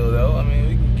big deal though. I mean,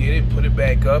 we can get it, put it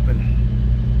back up and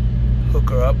hook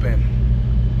her up and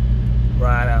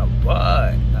ride out.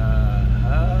 But,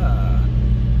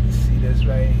 you see this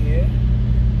right here?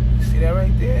 You see that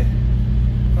right there?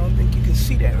 I don't think you can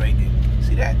see that right there.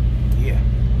 See that? Yeah.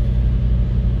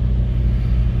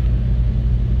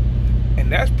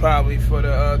 And that's probably for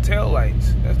the tail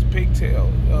lights. That's the pigtail.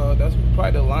 That's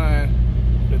probably the line.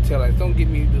 The tail lights. Don't give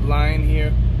me the line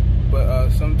here, but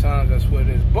sometimes that's what it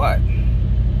is. But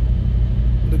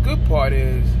the good part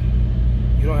is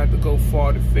you don't have to go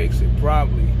far to fix it.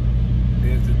 Probably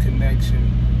there's the connection.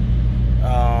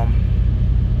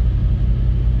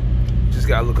 Just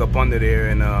gotta look up under there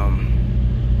and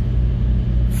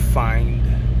find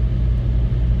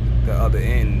the other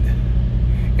end,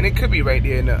 and it could be right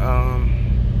there in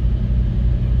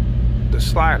the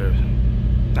slider.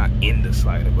 Not in the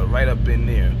slider, but right up in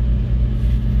there.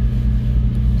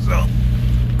 So,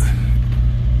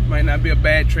 might not be a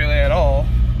bad trailer at all.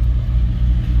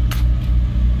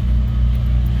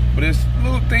 But there's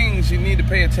little things you need to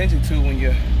pay attention to when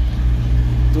you're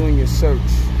doing your search.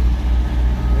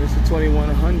 There's the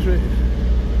 2100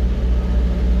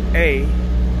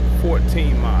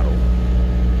 A14 model.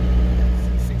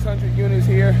 600 units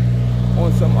here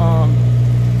on some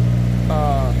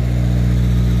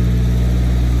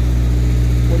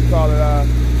what do you call it,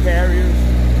 carriers,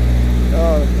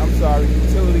 I'm sorry,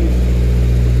 utilities,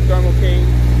 Thermoking.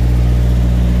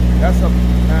 That's a,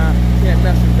 can't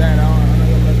mess with that. I don't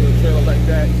gonna mess with a trailer like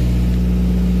that.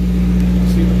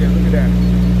 See, look at that.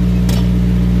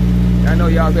 I know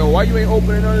y'all say, well, why you ain't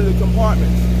opening none of the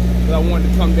compartments? But I wanted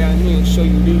to come down here and show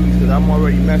you these because I'm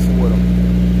already messing with them.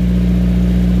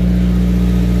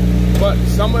 But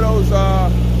some of those,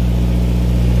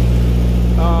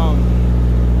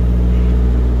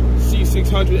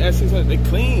 C600, S600, they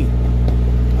clean.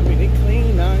 I mean, they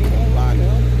clean now, I ain't gonna lie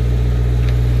now.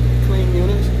 Clean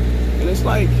units. And it's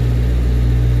like,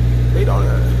 they don't,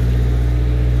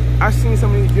 I've seen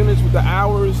some of these units with the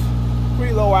hours,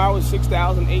 pretty low hours,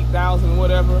 6,000, 8,000,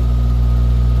 whatever.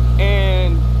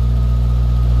 And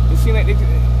it seemed like it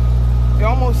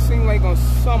almost seemed like on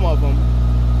some of them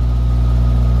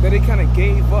that they kind of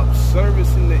gave up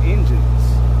servicing the engines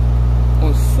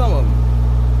on some of them.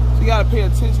 You gotta pay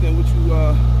attention to what you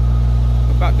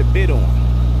about to bid on.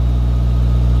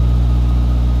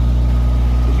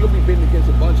 Cause you'll be bidding against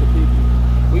a bunch of people.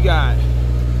 We got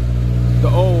the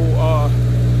old,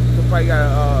 we probably got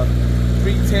a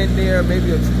 310 there, maybe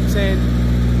a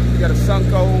 210. We got a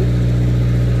Sunco.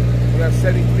 We got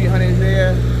 7300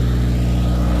 there.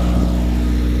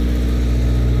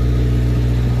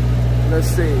 Let's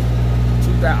see,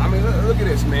 2000. I mean, look at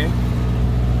this, man.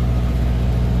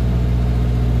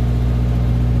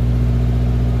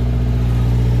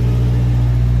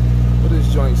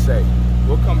 Joint say.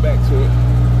 We'll come back to it.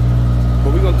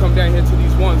 But we're gonna come down here to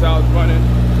these ones I was running.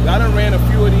 I done ran a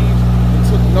few of these and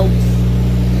took notes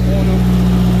on them.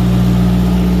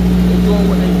 They're doing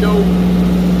what they do.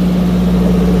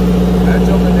 That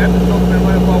joker been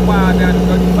running for a while down to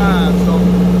 35, so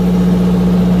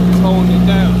he's holding it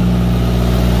down.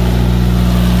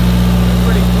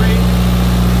 Pretty great.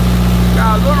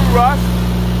 Got a little rust.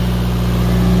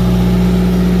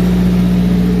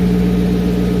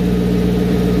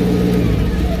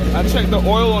 I checked the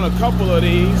oil on a couple of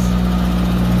these.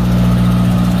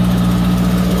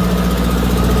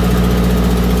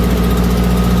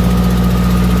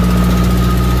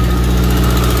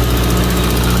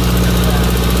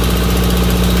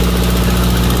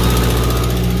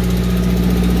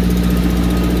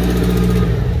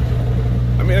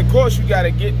 I mean, of course you gotta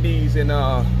get these, and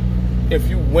if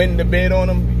you win the bid on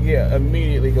them, yeah,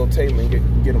 immediately go take them and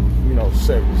get them, you know,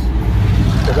 serviced.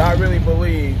 Because I really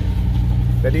believe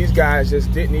that these guys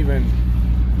just didn't even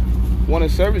want to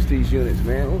service these units,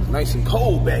 man. It was nice and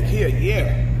cold back here,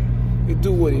 yeah. It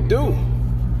do what it do.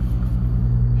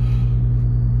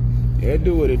 Yeah, it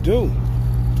do what it do.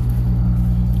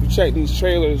 You check these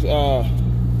trailers,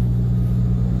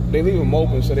 they leave them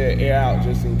open so they'll air out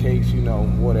just in case, you know,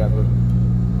 whatever.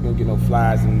 You don't get no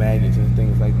flies and maggots and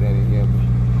things like that in here.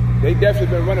 But they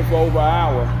definitely been running for over an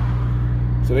hour.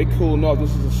 So they cooling off.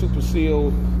 This is a Super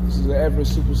Seal. This is an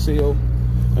Everest Super Seal.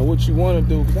 And what you want to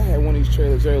do, because I had one of these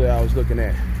trailers earlier I was looking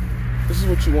at. This is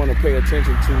what you want to pay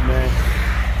attention to, man.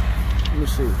 Let me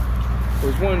see.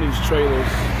 There's one of these trailers.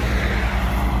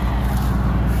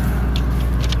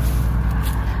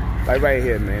 Like right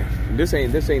here, man. This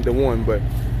ain't the one, but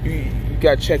you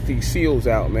gotta check these seals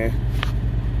out, man.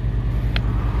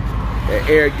 That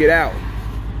air get out.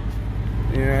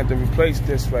 You have to replace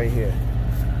this right here.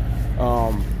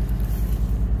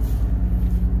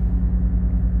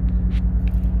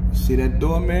 See that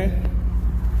door, man?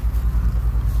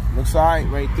 Looks alright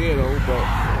right there though, but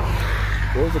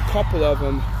there's a couple of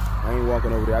them. I ain't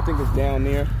walking over there. I think it's down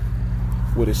there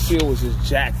where the seal was just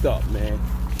jacked up, man.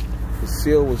 The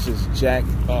seal was just jacked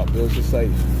up. It was just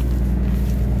like,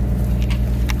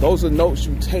 those are notes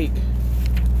you take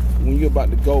when you're about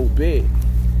to go big.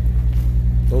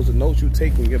 Those are notes you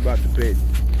take when you're about to bid.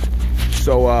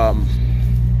 So,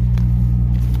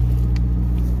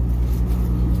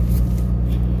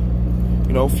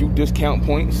 you know, a few discount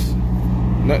points,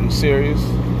 nothing serious.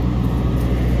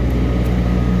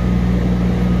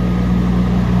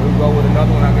 We'll go with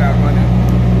another one I got running.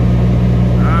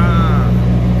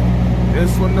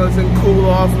 This one doesn't cool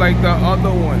off like the other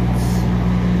ones.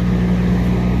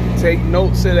 Take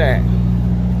notes of that.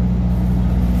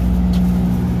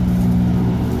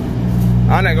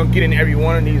 I'm not gonna get in every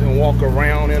one of these and walk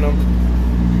around in them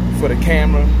for the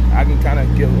camera. I can kind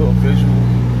of get a little visual.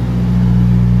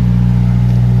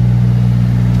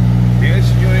 This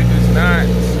unit is not.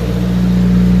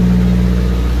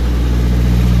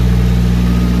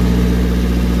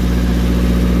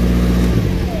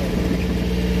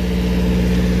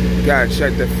 Gotta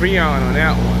check the Freon on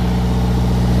that one.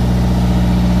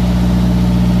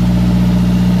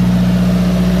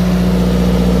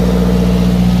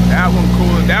 That one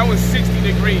cool. That was 60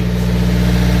 degrees.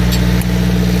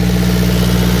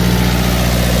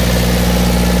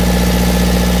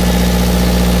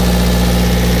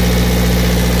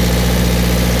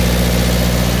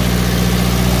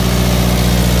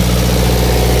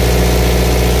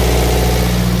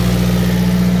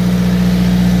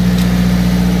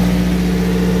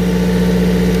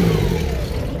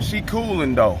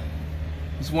 Cooling though.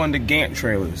 It's one of the Gantt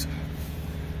trailers.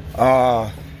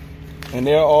 And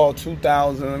they're all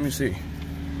 2000, let me see.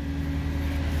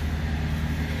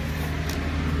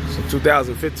 It's a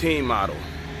 2015 model.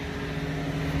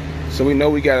 So we know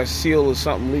we got a seal or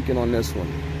something leaking on this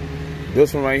one.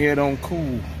 This one right here don't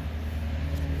cool.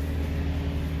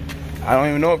 I don't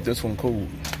even know if this one cooled.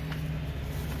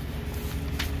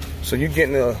 So you're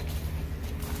getting a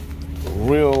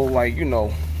real, like, you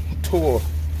know, tour.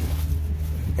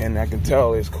 And I can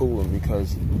tell it's cooling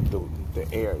because the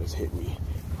air has hit me.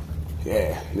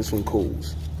 Yeah, this one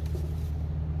cools.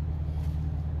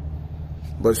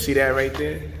 But see that right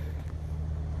there?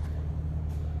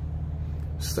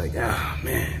 It's like, ah,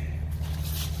 man.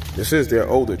 This is their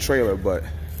older trailer, but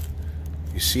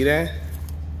you see that?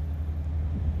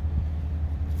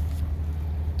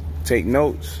 Take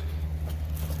notes.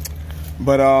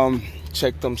 But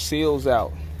check them seals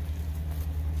out.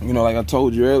 You know, like I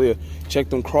told you earlier, check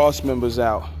them cross members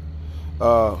out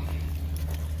on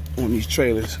these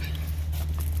trailers.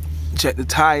 Check the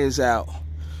tires out.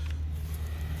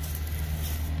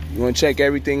 You want to check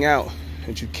everything out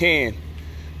that you can,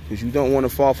 because you don't want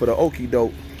to fall for the okie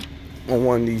doke on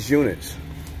one of these units.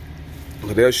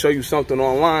 But they'll show you something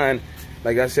online,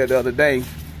 like I said the other day,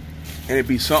 and it'd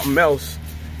be something else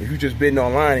if you just bidding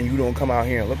online and you don't come out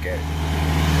here and look at it.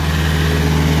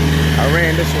 I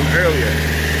ran this one earlier.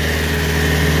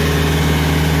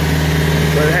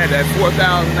 But it had that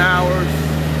 4,000 hours.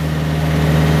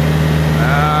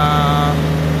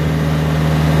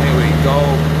 Here we go.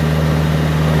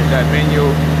 Look at that menu.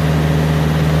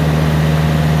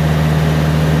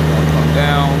 Gonna come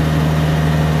down.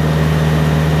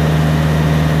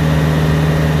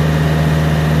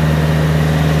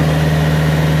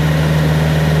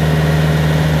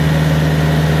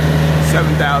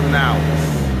 $7,000 hours.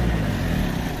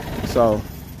 So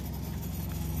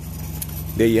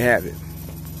there you have it.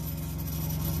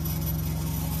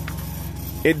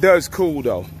 It does cool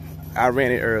though. I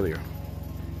ran it earlier.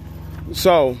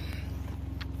 So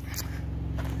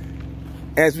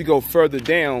as we go further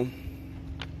down,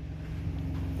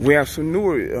 we have some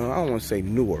newer, I don't want to say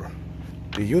newer.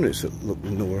 The units look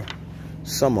newer,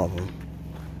 some of them.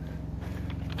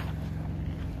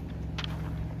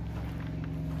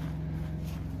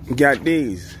 Got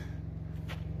these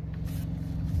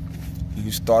You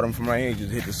can start them from right here. You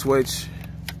just hit the switch,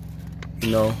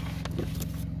 you know,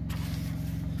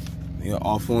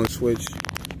 off on switch.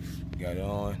 Got it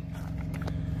on.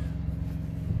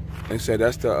 And so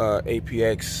that's the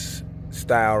APX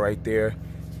style right there,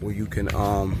 where you can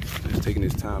it's taking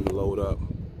its time to load up.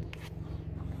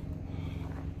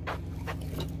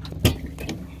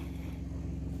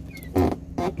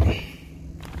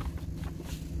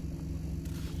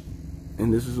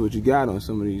 And this is what you got on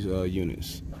some of these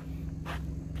units.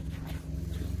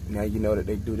 Now you know that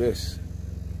they do this.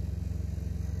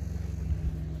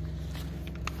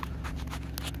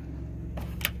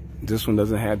 This one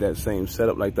doesn't have that same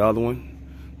setup like the other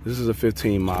one. This is a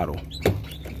 15 model.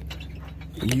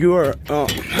 You're,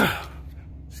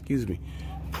 excuse me,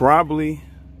 probably,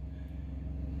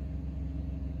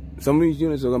 some of these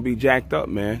units are gonna be jacked up,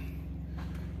 man,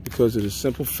 because of the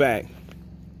simple fact,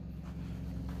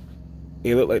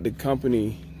 it looked like the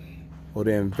company or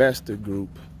the investor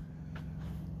group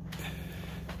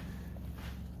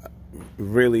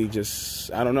really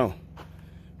just, I don't know.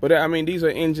 But I mean, these are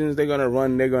engines, they're gonna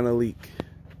run, they're gonna leak.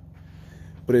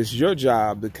 But it's your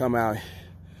job to come out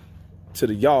to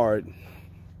the yard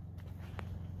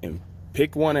and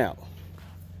pick one out.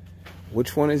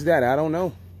 Which one is that? I don't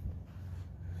know.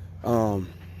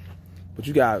 But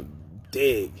you gotta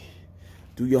dig,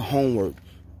 do your homework,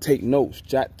 take notes,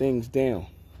 jot things down.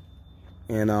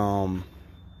 And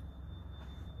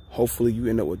hopefully you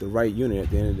end up with the right unit at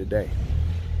the end of the day.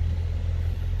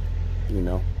 You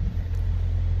know.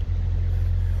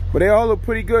 But they all look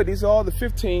pretty good. These are all the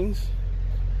 15s.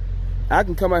 I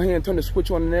can come out here and turn the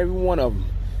switch on in every one of them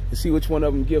and see which one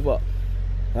of them give up,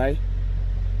 right?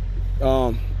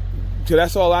 So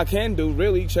that's all I can do,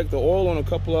 really. Check the oil on a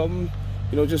couple of them,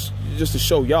 you know, just to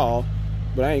show y'all.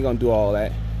 But I ain't gonna do all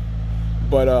that.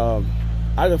 But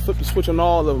I can flip the switch on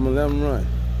all of them and let them run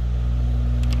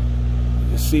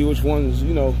and see which ones,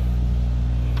 you know,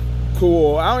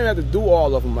 cool. I don't even have to do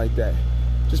all of them like that.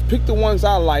 Just pick the ones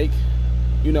I like,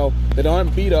 you know, that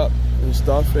aren't beat up and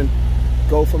stuff, and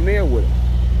go from there with it.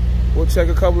 We'll check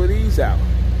a couple of these out.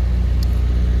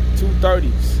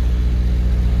 230s.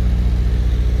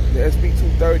 The SB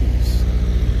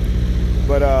 230s.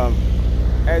 But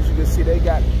as you can see, they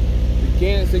got the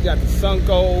Gans, they got the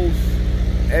Sunkos,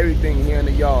 everything here in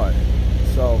the yard.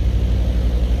 So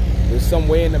there's some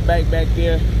way in the back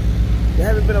there. There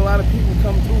haven't been a lot of people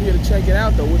come through here to check it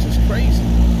out though, which is crazy.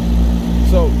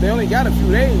 So they only got a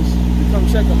few days to come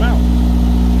check them out.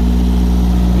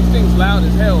 These things loud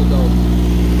as hell though.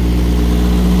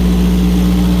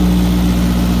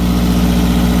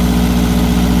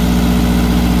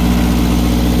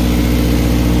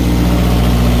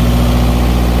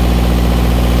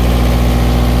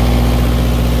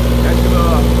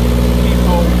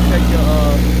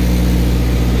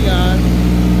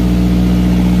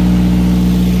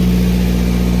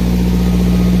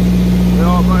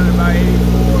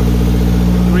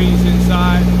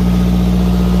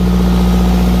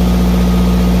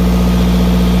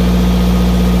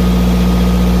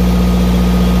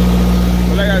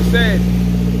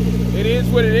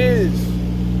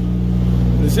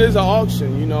 This is an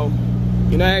auction, you know.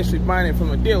 You're not actually buying it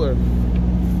from a dealer.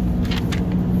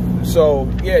 So,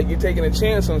 yeah, you're taking a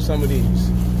chance on some of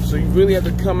these. So you really have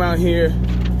to come out here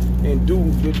and do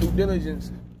your due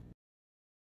diligence.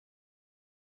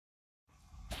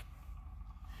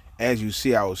 As you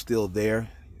see, I was still there.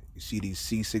 You see these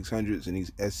C600s and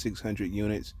these S600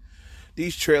 units.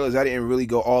 These trailers, I didn't really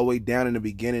go all the way down in the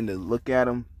beginning to look at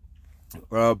them.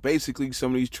 Basically,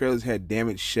 some of these trailers had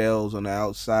damaged shells on the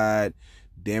outside,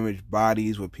 damaged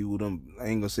bodies where people don't, I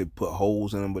ain't gonna say put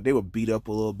holes in them, but they were beat up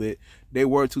a little bit. They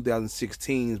were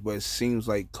 2016s, but it seems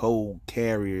like coal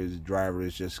carriers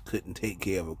drivers just couldn't take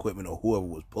care of equipment, or whoever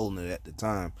was pulling it at the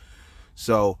time.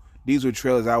 So these were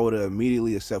trailers I would have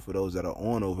immediately, except for those that are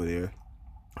on over there,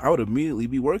 I would immediately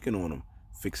be working on them,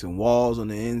 fixing walls on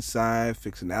the inside,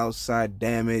 fixing outside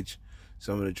damage.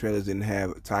 Some of the trailers didn't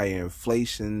have tire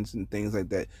inflations and things like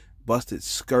that, busted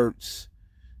skirts.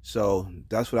 So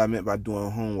that's what I meant by doing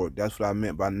homework. That's what I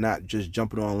meant by not just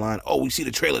jumping online. Oh, we see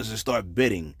the trailers and start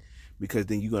bidding, because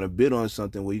then you're going to bid on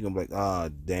something where you're going to be like, oh,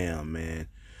 damn, man.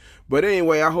 But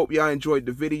anyway, I hope y'all enjoyed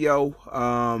the video.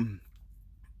 I'm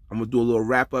going to do a little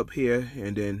wrap up here,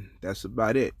 and then that's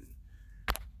about it.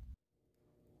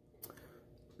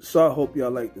 So I hope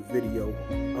y'all liked the video.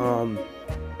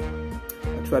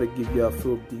 I try to give y'all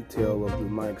full detail of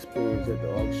my experience at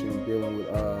the auction dealing with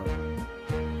a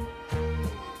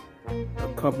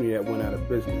company that went out of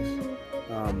business.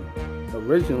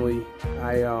 Originally,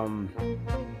 I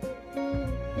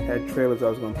had trailers I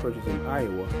was going to purchase in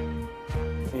Iowa,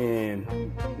 And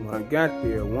when I got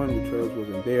there, one of the trailers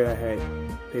wasn't there. I had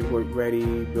paperwork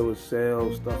ready, bill of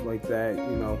sale, stuff like that,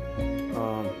 you know.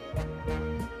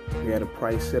 We had a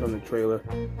price set on the trailer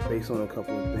based on a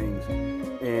couple of things.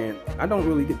 And I don't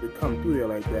really get to come through there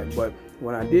like that, but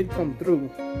when I did come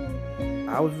through,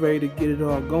 I was ready to get it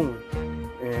all going.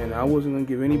 And I wasn't gonna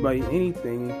give anybody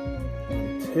anything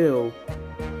until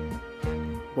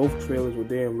both trailers were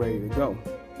there and ready to go.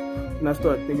 And I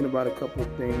started thinking about a couple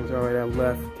of things. All right, I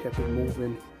left, kept it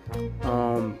moving.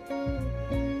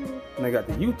 And I got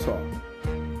to Utah.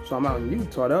 So I'm out in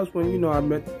Utah. That was when, you know, I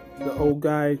met the old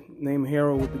guy named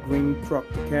Harold with the green truck,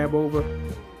 the cab over.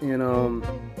 And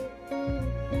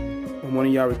one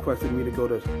of y'all requested me to go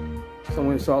to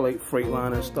somewhere in Salt Lake,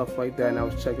 Freightliner and stuff like that. And I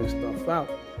was checking stuff out.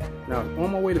 And I was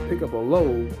on my way to pick up a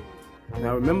load. And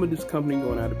I remember this company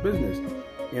going out of business.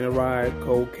 Interride,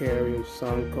 Cold Carriers,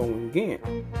 Sunco, and Gant.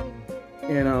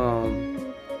 And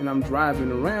I'm driving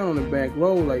around on the back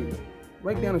road, like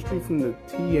right down the street from the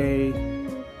TA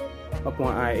up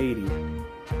on I-80.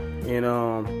 And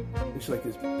it's like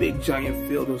this big giant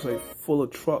field. It was like full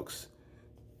of trucks.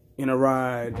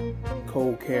 Interride,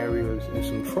 Cold Carriers, and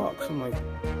some trucks. I'm like,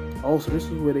 oh, so this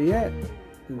is where they at? And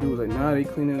the dude was like, nah, they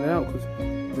cleaning it out because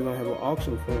they're gonna have an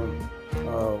auction for them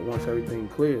once everything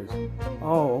clears.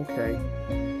 Oh, okay.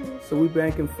 So we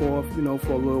back and forth, you know,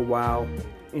 for a little while.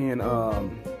 And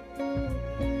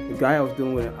the guy I was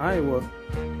dealing with in Iowa,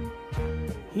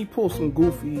 he pulled some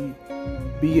goofy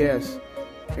BS.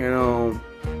 And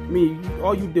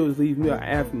all you did was leave me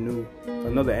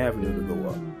another avenue to go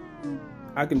up.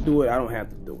 I can do it, I don't have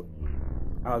to do it.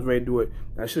 I was ready to do it.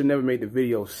 I should have never made the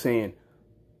video saying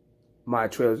my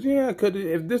trailers. Yeah, I could.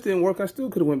 If this didn't work, I still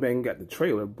could have went back and got the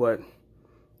trailer, but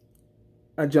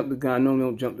I jumped the gun. No,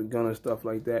 don't jump the gun and stuff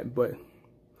like that, but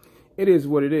it is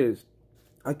what it is.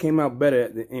 I came out better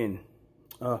at the end.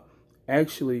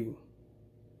 Actually,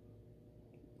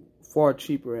 far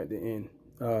cheaper at the end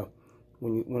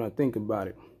when I think about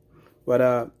it. But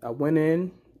I went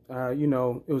in. You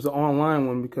know, it was an online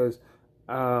one because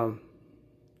you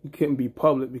couldn't be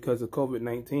public because of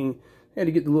COVID-19. I had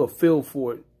to get the little feel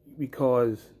for it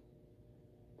because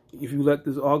if you let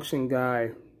this auction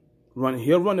guy run,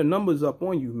 he'll run the numbers up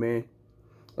on you, man.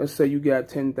 Let's say you got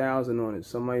 10,000 on it.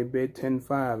 Somebody bid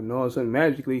 10.5, and all of a sudden,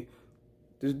 magically,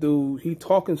 this dude, he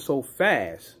talking so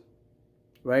fast,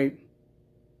 right?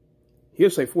 He'll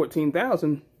say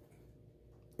 14,000,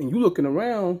 and you looking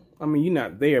around. I mean, you're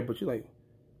not there, but you're like,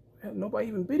 nobody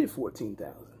even bid it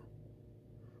 14,000.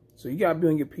 So you gotta be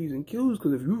on your P's and Q's,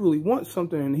 because if you really want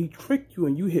something and he tricked you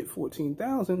and you hit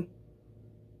 14,000,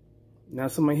 now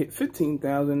somebody hit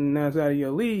 15,000 and now it's out of your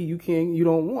league, you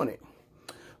don't want it.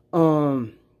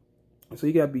 So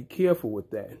you gotta be careful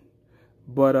with that.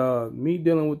 But me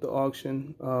dealing with the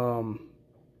auction,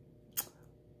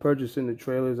 purchasing the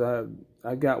trailers,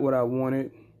 I got what I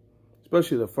wanted,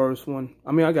 especially the first one.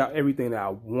 I mean, I got everything that I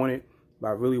wanted, but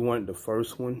I really wanted the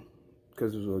first one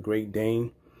because it was a Great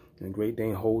Dane, and Great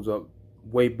Dane holds up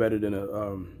way better than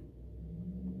a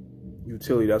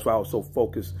utility. That's why I was so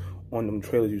focused on them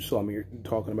trailers you saw me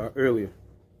talking about earlier.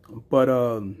 But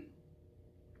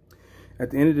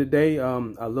at the end of the day,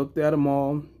 I looked at them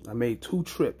all. I made 2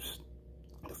 trips.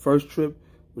 The first trip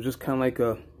was just kind of like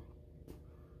a,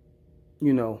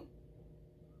 you know,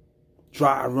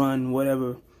 dry run,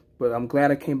 whatever. But I'm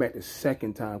glad I came back the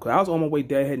second time, because I was on my way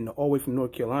there, heading all the way from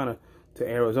North Carolina to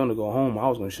Arizona to go home. I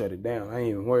was going to shut it down. I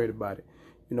ain't even worried about it.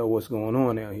 You know what's going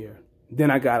on out here.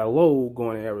 Then I got a load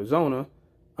going to Arizona.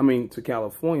 I mean, to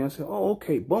California. I said, oh,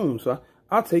 okay, boom. So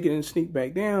I'll take it and sneak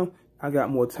back down. I got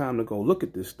more time to go look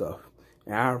at this stuff.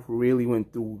 And I really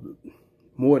went through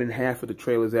more than half of the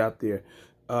trailers out there.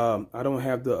 I don't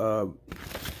have the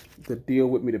deal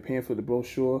with me, the pamphlet, the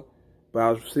brochure, but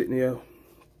I was sitting there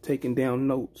taking down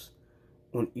notes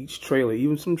on each trailer,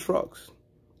 even some trucks.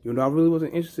 You know, I really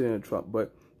wasn't interested in a truck,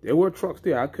 but there were trucks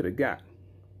there I could have got.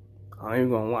 I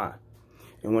ain't gonna lie.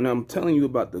 And when I'm telling you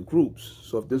about the groups,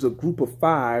 so if there's a group of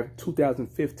 5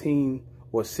 2015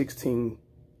 or 16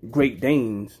 Great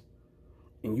Danes,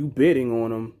 and you bidding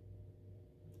on them,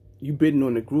 you bidding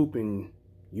on the group, and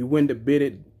you win the bid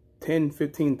at 10,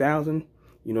 15,000,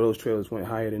 you know those trailers went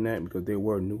higher than that because they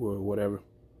were newer or whatever.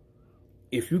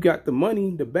 If you got the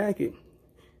money to back it,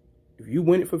 if you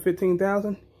win it for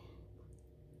 15,000,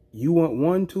 you want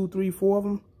 1, 2, 3, 4 of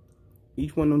them.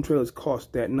 Each one of them trailers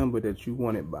cost that number that you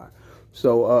want it by.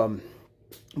 So,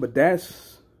 but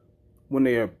that's when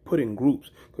they are put in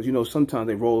groups, because you know sometimes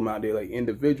they roll them out there like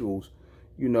individuals,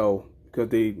 you know, because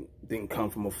they didn't come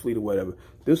from a fleet or whatever.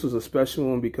 This was a special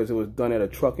one because it was done at a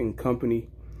trucking company.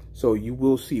 So you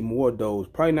will see more of those.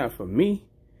 Probably not from me,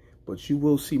 but you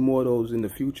will see more of those in the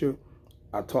future.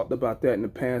 I talked about that in the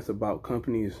past, about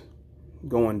companies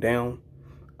going down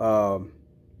over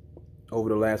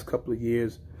the last couple of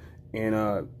years,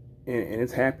 and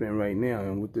it's happening right now.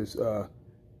 And with this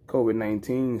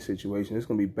COVID-19 situation, it's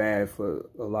going to be bad for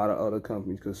a lot of other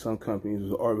companies, because some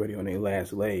companies are already on their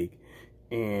last leg.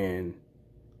 And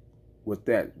with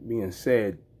that being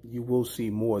said, you will see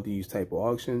more of these type of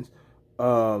auctions.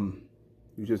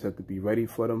 You just have to be ready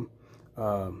for them.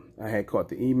 I had caught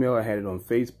the email. I had it on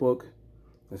Facebook,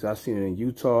 as I seen it in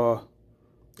Utah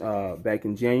back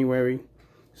in January.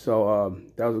 So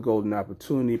that was a golden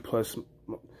opportunity. Plus,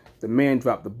 the man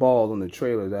dropped the ball on the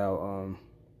trailer that I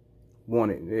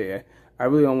wanted. Yeah, I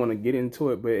really don't want to get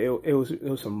into it, but it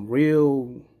was some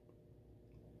real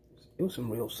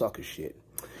sucker shit.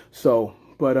 So,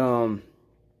 but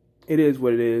it is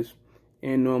what it is.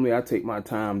 And normally I take my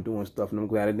time doing stuff, and I'm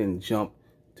glad I didn't jump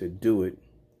to do it.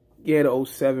 Yeah, the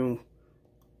 07,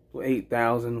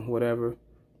 8,000, whatever.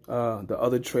 The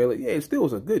other trailer, yeah, it still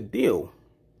was a good deal.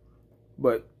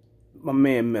 But my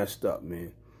man messed up,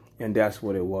 man. And that's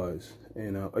what it was.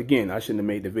 And again, I shouldn't have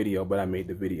made the video, but I made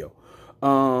the video.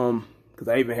 Because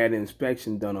I even had an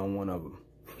inspection done on one of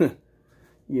them.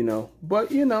 You know,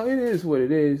 but, you know, it is what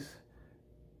it is.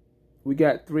 We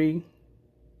got 3.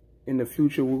 In the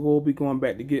future, we will be going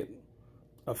back to get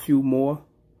a few more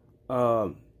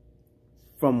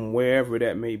from wherever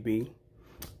that may be.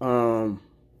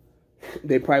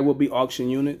 They probably will be auction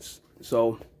units.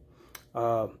 So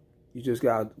you just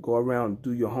got to go around and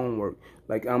do your homework.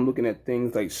 Like, I'm looking at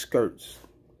things like skirts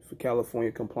for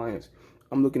California compliance.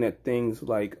 I'm looking at things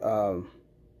like,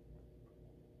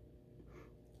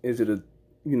 is it a,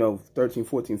 you know, 13,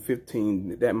 14,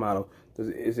 15, that model?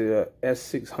 Is it a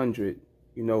S600,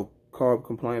 you know, carb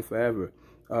compliant forever?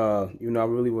 You know, I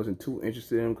really wasn't too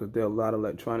interested in them, because there are a lot of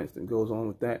electronics that goes on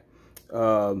with that.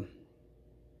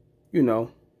 You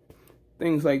know,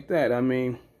 things like that. I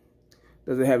mean,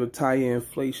 does it have a tire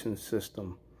inflation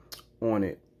system on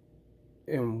it?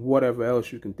 And whatever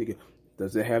else you can think of.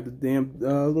 Does it have the damn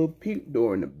little peep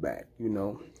door in the back? You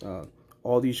know,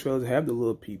 all these trailers have the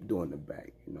little peep door in the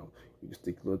back. You know, you can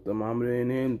stick a little thermometer in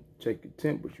there and check your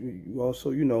temp, but you also,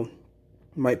 you know,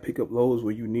 might pick up loads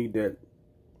where you need that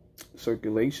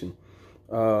circulation.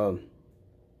 But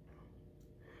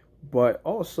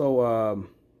also,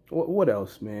 what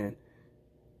else, man?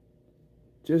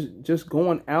 Just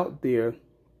going out there,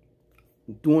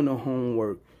 doing the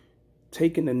homework,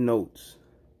 taking the notes.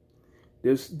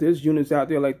 There's units out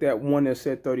there like that one that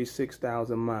said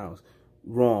 36,000 miles.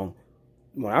 Wrong.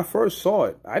 When I first saw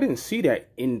it, I didn't see that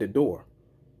in the door.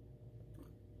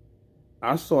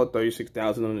 I saw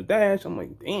 36,000 on the dash. I'm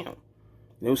like, damn.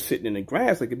 It was sitting in the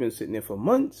grass like it'd been sitting there for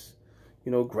months.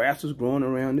 You know, grass was growing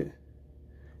around it.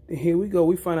 Then here we go.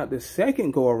 We find out the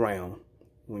second go around.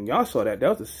 When y'all saw that, that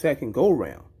was the second go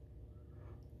around.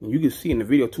 And you can see in the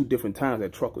video 2 different times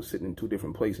that truck was sitting in 2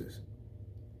 different places.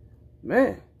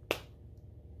 Man.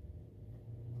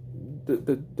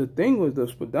 The thing was, the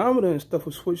speedometer and stuff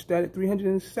was switched at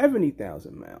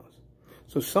 370,000 miles.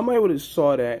 So somebody would have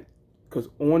saw that, because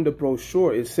on the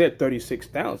brochure it said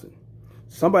 36,000.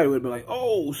 Somebody would have been like,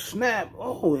 oh, snap.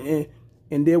 Oh,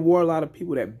 and there were a lot of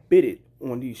people that bid it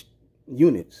on these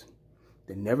units.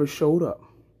 They never showed up.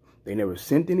 They never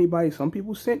sent anybody. Some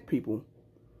people sent people.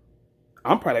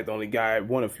 I'm probably like the only guy,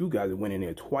 one of a few guys that went in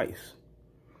there twice.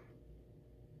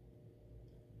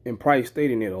 And probably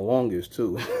stayed in there the longest,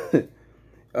 too.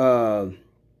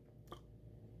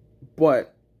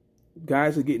 But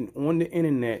guys are getting on the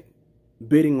internet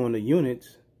bidding on the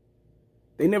units.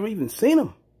 They never even seen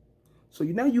them. So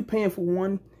now you paying for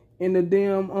one, and the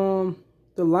damn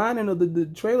the lining of the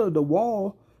trailer, the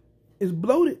wall, is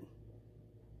bloated.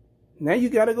 Now you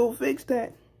gotta go fix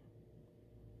that.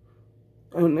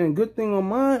 And good thing on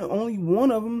mine, only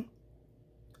one of them,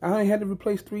 I only had to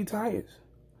replace 3 tires.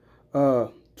 2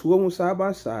 of them side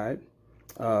by side.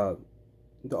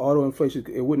 The auto inflation,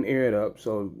 it wouldn't air it up,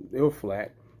 so they were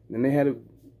flat. Then they had a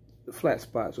flat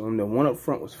spots on them. The one up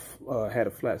front was had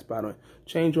a flat spot on it.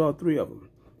 Changed all 3 of them.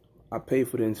 I paid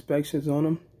for the inspections on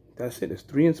them. That's it. It's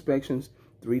 3 inspections,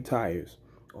 3 tires.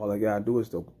 All I gotta do is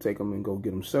take them and go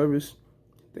get them serviced.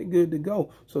 They good to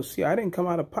go. So see, I didn't come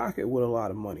out of pocket with a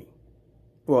lot of money.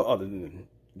 Well, other than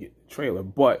get the trailer,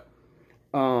 but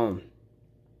as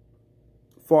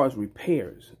far as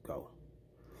repairs go,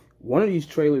 one of these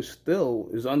trailers still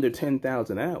is under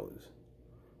 10,000 hours.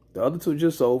 The other 2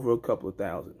 just over a couple of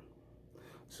thousand.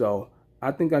 So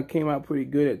I think I came out pretty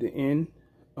good at the end.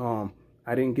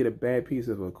 I didn't get a bad piece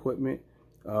of equipment.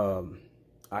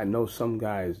 I know some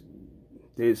guys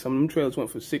did. Some of them trailers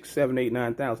went for $6,000, $7,000,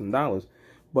 $8,000, $9,000.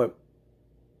 But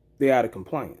they're out of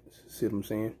compliance. See what I'm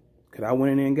saying? Because I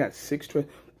went in there and got 6 trailers.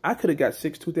 I could have got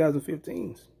 6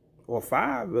 2015s or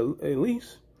 5 at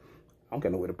least. I don't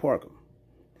got nowhere to park them.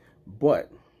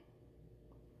 But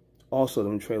also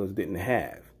them trailers didn't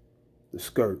have the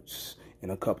skirts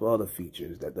and a couple other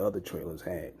features that the other trailers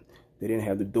had. They didn't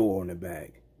have the door on the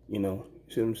back. You know,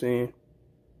 see what I'm saying?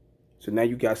 So now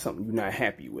you got something you're not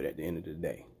happy with at the end of the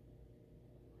day.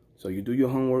 So you do your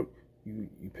homework, you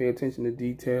pay attention to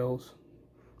details,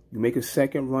 you make a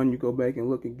second run, you go back and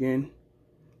look again.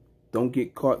 Don't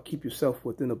get caught, keep yourself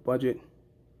within a budget.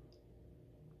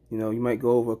 You know, you might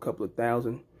go over a couple of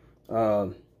thousand.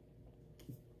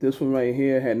 This one right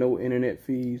here had no internet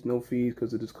fees, no fees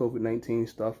because of this COVID-19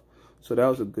 stuff. So that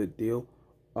was a good deal.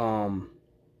 I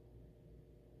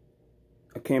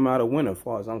came out a winner as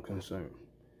far as I'm concerned.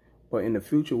 But in the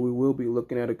future, we will be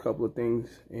looking at a couple of things,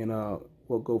 and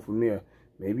we'll go from there.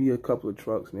 Maybe a couple of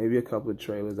trucks, maybe a couple of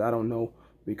trailers. I don't know,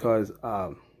 because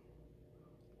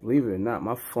believe it or not,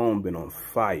 my phone been on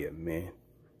fire, man.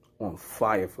 On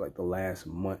fire for like the last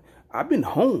month. I've been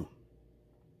home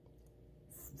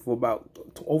for about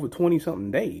over 20-something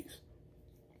days.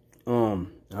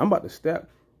 I'm about to step.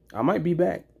 I might be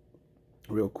back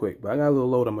real quick, but I got a little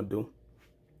load I'm gonna do.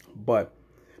 But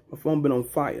my phone been on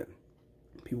fire.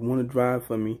 People want to drive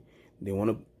for me. They want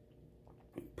to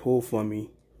pull for me.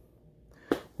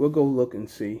 We'll go look and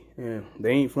see. And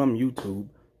they ain't from YouTube.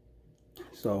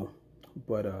 So,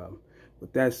 but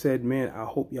with that said, man, I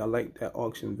hope y'all liked that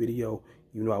auction video.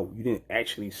 You know, you didn't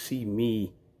actually see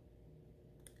me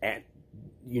at,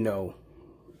 you know,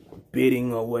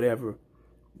 bidding or whatever.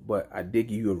 But I did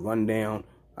give you a rundown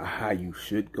of how you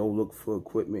should go look for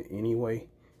equipment anyway.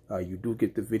 You do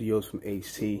get the videos from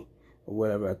AC or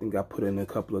whatever. I think I put in a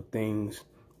couple of things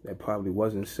that probably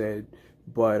wasn't said.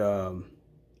 But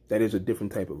that is a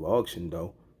different type of auction,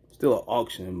 though. Still an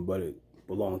auction, but it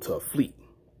belonged to a fleet.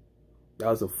 That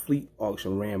was a fleet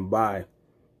auction ran by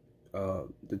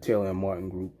the Taylor and Martin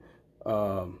Group.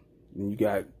 And you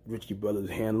got Ritchie Brothers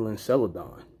handling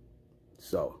Celadon.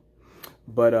 So,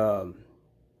 but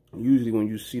usually when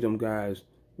you see them guys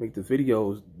make the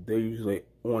videos, they're usually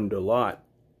on the lot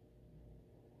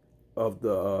of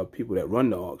the people that run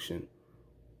the auction,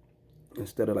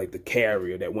 instead of like the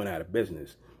carrier that went out of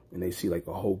business, and they see like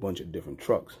a whole bunch of different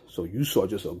trucks. So you saw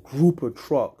just a group of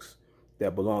trucks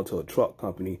that belong to a truck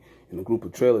company and a group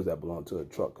of trailers that belong to a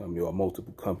truck company, or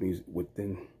multiple companies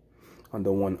within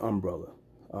under one umbrella.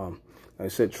 Like I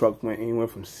said, trucks went anywhere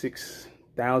from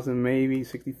 6,000 maybe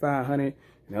 6,500, and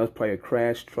that was probably a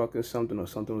crash truck or something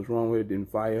was wrong with it,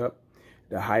 didn't fire up.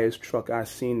 The highest truck I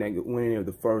seen that went in there,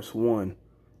 the first one,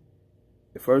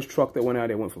 the first truck that went out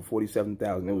there went for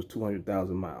 47,000. It was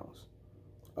 200,000 miles.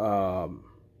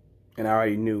 And I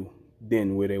already knew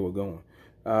then where they were going.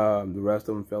 The rest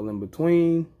of them fell in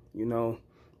between, you know,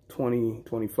 20,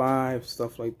 25,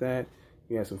 stuff like that.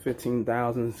 You had some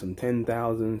 15,000, some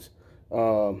 10,000s.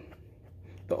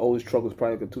 The oldest truck was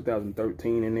probably like a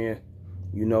 2013 in there,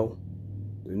 you know.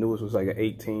 The newest was like an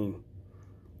 18.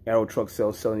 Arrow Truck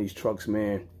Sales selling these trucks,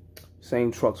 man.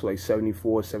 Same trucks for like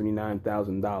 $74,000,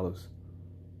 $79,000.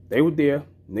 They were there,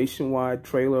 Nationwide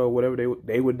Trailer or whatever,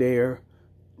 they were there.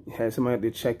 Had somebody out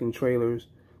there checking trailers.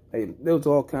 Hey, there was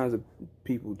all kinds of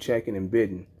people checking and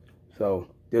bidding. So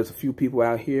there's a few people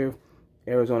out here.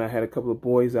 Arizona, I had a couple of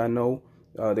boys I know.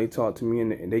 They talked to me,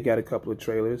 and they got a couple of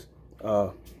trailers.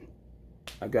 I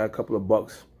got a couple of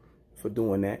bucks for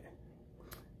doing that.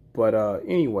 But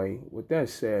anyway, with that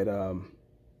said, I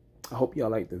hope y'all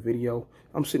liked the video.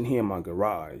 I'm sitting here in my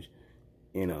garage,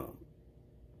 and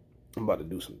I'm about to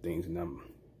do some things, and I'm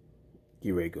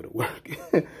getting ready to go to work.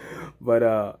 But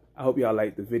I hope y'all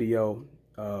liked the video.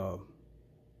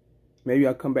 Maybe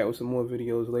I'll come back with some more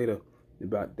videos later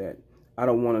about that. I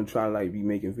don't want to try to like be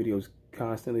making videos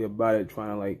constantly about it, trying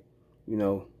to like, you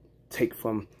know, take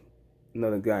from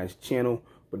another guy's channel.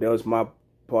 But that was my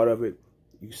part of it.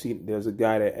 You see, there's a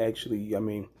guy that actually, I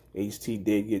mean, HT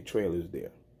did get trailers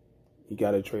there. He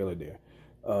got a trailer there.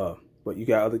 But you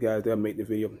got other guys that make the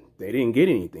video. They didn't get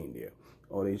anything there.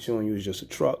 All they showing you is just a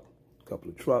truck, a couple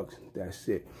of trucks. That's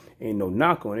it. Ain't no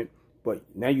knock on it. But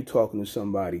now you're talking to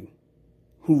somebody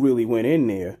who really went in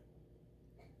there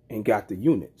and got the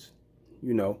units.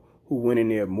 You know, who went in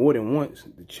there more than once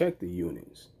to check the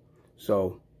units.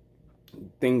 So,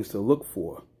 things to look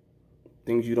for.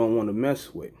 Things you don't want to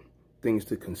mess with. Things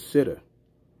to consider.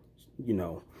 You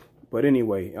know. But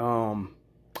anyway,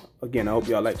 again, I hope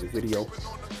y'all liked the video.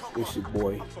 It's your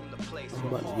boy. I'm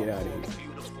about to get out of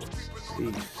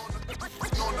here. Peace.